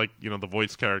us like, the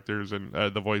voice characters and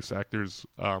the voice actors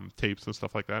tapes and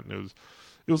stuff like that. And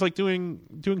it was like doing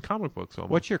comic books.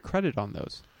 Almost. What's your credit on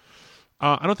those?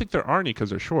 I don't think there are any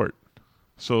because they're short.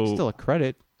 So Still a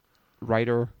credit.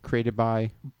 Writer, created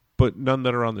by. but none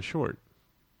that are on the short.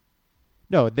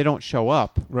 No, they don't show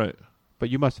up, Right. but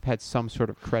you must have had some sort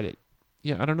of credit.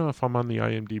 Yeah, I don't know if I'm on the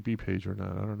IMDb page or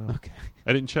not. I don't know. Okay.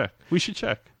 I didn't check. We should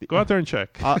check. Go out there and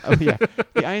check. Yeah.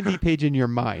 The IMDb page in your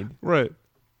mind. Right.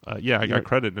 Yeah, I You're- got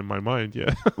credit in my mind.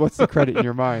 Yeah. What's the credit in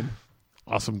your mind?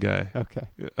 Awesome guy. Okay.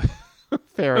 Yeah.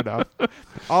 Fair enough.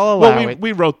 I'll allow Well, it.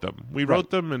 we wrote them. We Right. wrote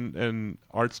them and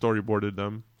Art storyboarded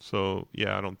them. So,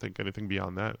 yeah, I don't think anything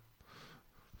beyond that.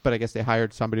 But I guess they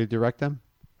hired somebody to direct them.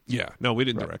 Yeah. No, we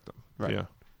didn't Right. direct them. Right. Yeah.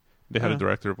 They had a Uh-huh.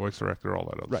 director, voice director, all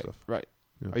that other Right. stuff. Right.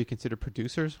 Yeah. Are you considered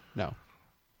producers? No.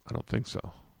 I don't think so.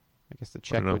 I guess the I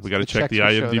check. don't know. would- We got to the check checks the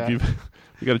would show IMDb. that.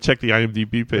 We got to check the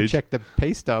IMDb Or page. check the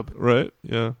pay stub. Right.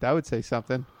 Yeah. That would say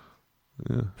something,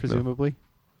 Yeah. presumably.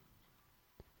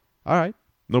 All right.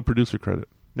 No producer credit.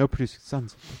 No producer.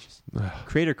 Sons of bitches.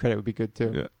 Creator credit would be good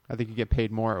too. Yeah. I think you get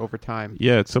paid more over time.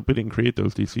 Yeah, it's something we didn't create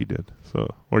those. DC did. So,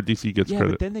 or DC gets Yeah,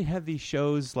 credit. but then they have these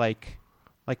shows like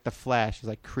The Flash is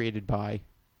like created by.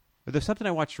 But there's something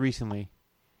I watched recently.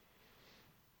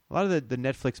 A lot of the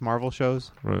Netflix Marvel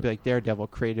shows would Right. be like Daredevil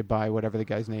created by whatever the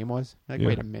guy's name was. Like, Yeah.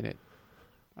 wait a minute.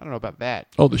 I don't know about that.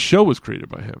 Oh, the show was created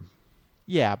by him.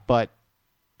 Yeah, but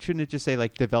shouldn't it just say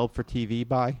like developed for TV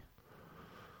by?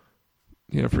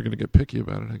 Yeah, if we're going to get picky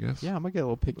about it, I guess. Yeah, I'm gonna get a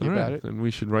little picky All about right, it. then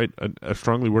we should write a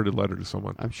strongly worded letter to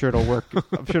someone. I'm sure it'll work.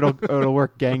 I'm sure it'll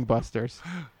work gangbusters.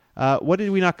 What did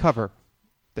we not cover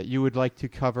that you would like to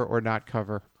cover or not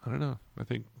cover? I don't know. I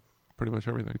think pretty much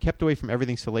everything. We kept away from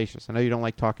everything salacious. I know you don't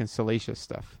like talking salacious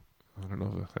stuff. I don't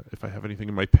know if I have anything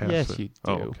in my past. Yes, you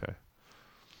Oh, do. okay.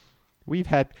 We've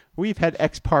had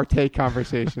ex parte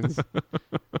conversations,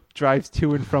 drives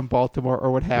to and from Baltimore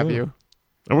or what have Yeah. you.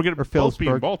 And we're going to Or both be in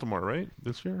Phillipsburg. Baltimore, right?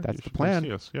 This year? That's You the should come plan.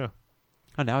 see us, yeah.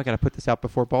 Oh, now I got to put this out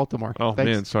before Baltimore. Oh, Thanks,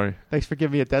 man, sorry. Thanks for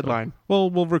giving me a deadline.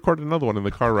 Well, we'll record another one in the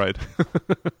car ride.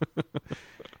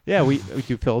 Yeah, we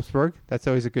do Phillipsburg. That's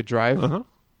always a good drive. Uh-huh.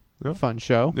 Yeah. Fun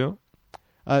show.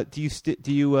 Yeah.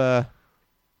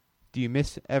 Do you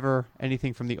miss ever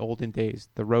anything from the olden days?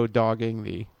 The road dogging,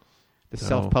 the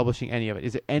self-publishing, any of it?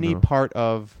 Is it any No. part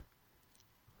of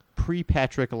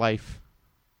pre-Patrick life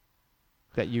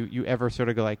that you ever sort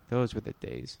of go like, those were the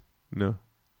days? No.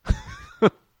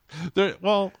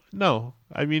 Well, no.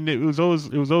 I mean, it was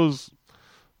always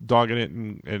dogging it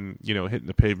and hitting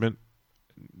the pavement.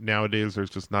 Nowadays, there's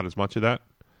just not as much of that.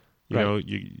 You Right. know,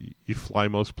 you fly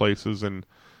most places, and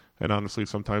honestly,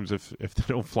 sometimes if they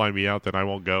don't fly me out, then I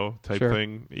won't go type Sure.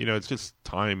 thing. You know, it's just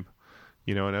time.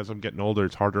 You know, and as I'm getting older,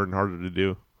 it's harder and harder to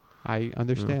do. I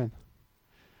understand.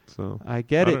 So I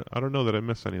get it. I don't know that I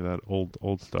miss any of that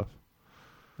old stuff.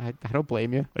 I don't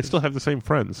blame you. I still have the same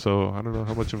friends, so I don't know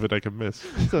how much of it I can miss.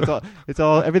 So it's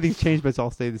all everything's changed, but it's all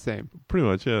stayed the same. Pretty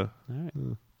much, yeah. All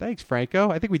right. Thanks,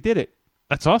 Franco. I think we did it.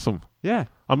 That's awesome. Yeah.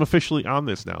 I'm officially on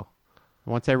this now.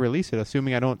 Once I release it,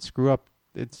 assuming I don't screw up,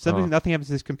 nothing happens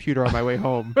to this computer on my way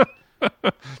home.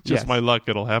 Just Yes. my luck,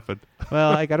 it'll happen.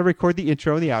 Well, I got to record the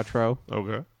intro and the outro.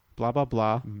 Okay. Blah blah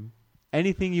blah. Mm-hmm.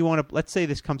 Anything you want to? Let's say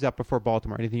this comes out before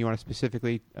Baltimore. Anything you want to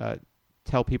specifically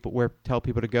tell people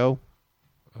to go?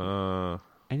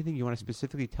 Anything you want to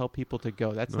specifically tell people to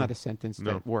go? That's No. not a sentence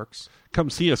No. that works. Come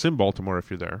see us in Baltimore if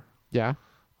you're there. Yeah.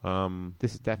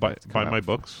 This is definitely Buy my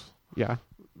books. Yeah.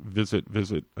 Visit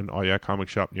an comic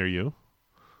shop near you.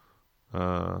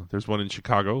 There's one in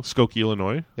Chicago, Skokie,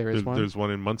 Illinois. There's one. There's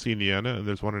one in Muncie, Indiana, and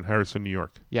there's one in Harrison, New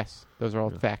York. Yes, those are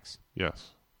all Yeah. facts.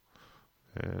 Yes.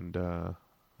 And And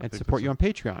think support that's you on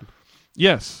Patreon.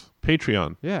 yes,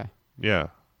 Patreon. Yeah. Yeah.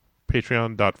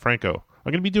 Patreon.Franco.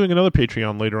 I'm going to be doing another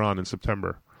Patreon later on in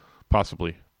September,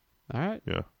 possibly. All right.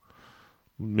 Yeah.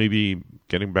 Maybe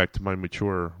getting back to my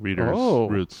mature readers'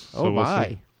 roots. So Oh we'll my.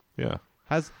 see. Yeah.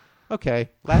 Okay.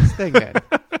 Last thing then.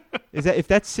 Is that if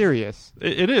that's serious,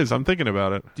 It is. I'm thinking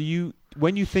about it.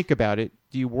 when you think about it,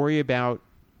 do you worry about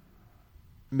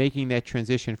making that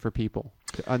transition for people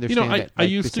to understand that? I like,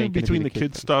 used this to ain't gonna be between the the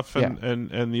kids thing? stuff Yeah.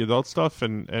 and the adult stuff,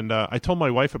 and I told my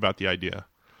wife about the idea,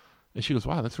 and she goes,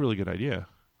 "Wow, that's a really good idea.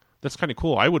 That's kind of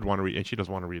cool. I would want to read." And she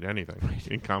doesn't want to read anything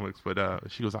in comics, but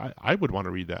she goes, "I would want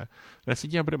to read that." And I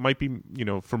said, "Yeah, but it might be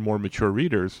for more mature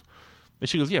readers." And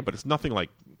she goes, "Yeah, but it's nothing like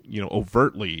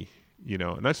overtly."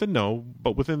 And I said, "No,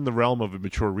 but within the realm of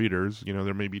mature readers,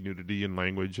 there may be nudity in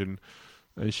language." And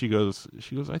she goes,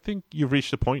 "I think you've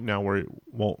reached a point now where it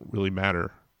won't really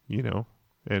matter,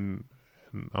 And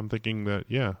I'm thinking that,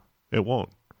 yeah, it won't.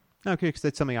 Okay, because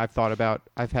that's something I've thought about.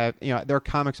 I've had, there are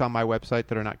comics on my website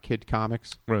that are not kid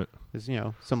comics. Right. There's,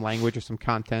 some language or some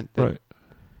content that Right.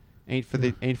 ain't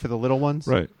for the little ones.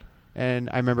 Right. And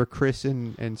I remember Chris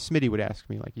and Smitty would ask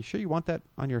me, like, "You sure you want that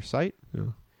on your site?" Yeah.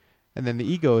 And then the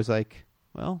ego is like,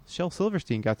 "Well, Shel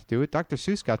Silverstein got to do it. Dr.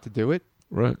 Seuss got to do it.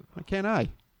 Right. Why can't I?"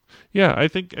 Yeah, I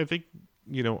think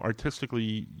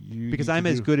artistically you Because need I'm to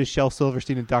as do- good as Shel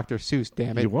Silverstein and Dr. Seuss.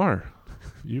 Damn it! You are.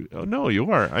 No,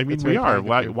 you are. I mean, That's we very are. kind of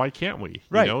Why? you. Why can't we?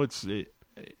 Right.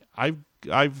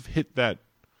 I've hit that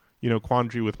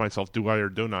quandary with myself. Do I or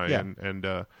don't I? Yeah. And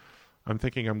I'm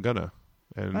thinking I'm gonna.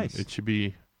 And Nice. it should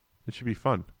be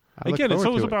fun. I look Again, it's forward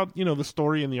always to it. about the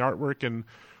story and the artwork and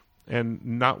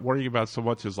not worrying about so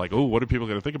much as like, oh, what are people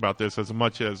going to think about this, as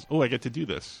much as, oh, I get to do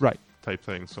this, Right. type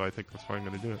thing. So I think that's why I'm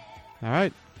going to do it. All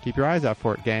right. Keep your eyes out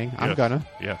for it, gang. I'm Yes. gonna.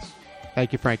 Yes.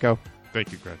 Thank you, Franco.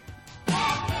 Thank you, Greg.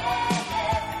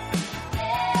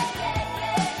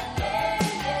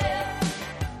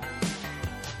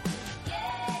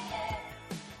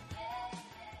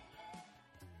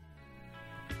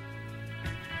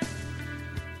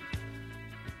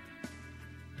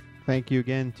 Thank you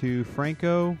again to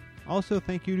Franco. Also,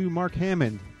 thank you to Mark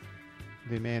Hammond,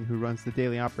 the man who runs the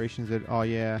daily operations at Oh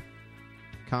Yeah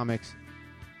Comics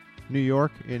New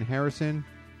York in Harrison.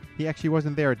 He actually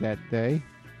wasn't there that day,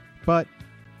 but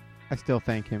I still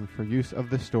thank him for use of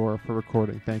the store for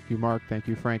recording. Thank you, Mark. Thank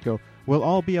you, Franco. We'll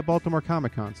all be at Baltimore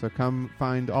Comic Con, so come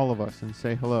find all of us and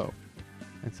say hello.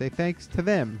 And say thanks to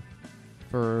them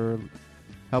for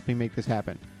helping make this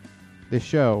happen. This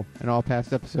show and all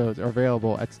past episodes are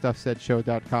available at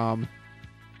stuffsaidshow.com,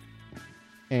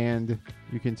 and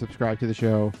you can subscribe to the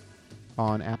show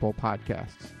on Apple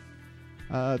Podcasts.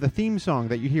 The theme song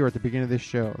that you hear at the beginning of this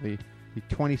show, the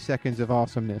 20 Seconds of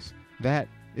Awesomeness, that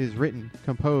is written,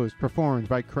 composed, performed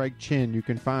by Craig Chin. You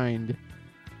can find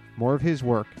more of his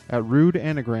work at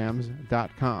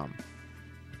rudeanagrams.com.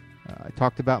 I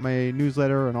talked about my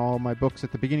newsletter and all my books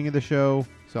at the beginning of the show,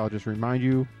 so I'll just remind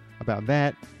you about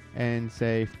that and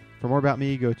say, for more about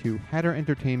me, go to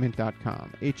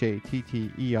hatterentertainment.com,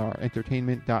 Hatter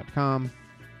entertainment.com.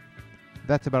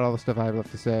 That's about all the stuff I have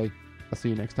left to say. I'll see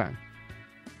you next time.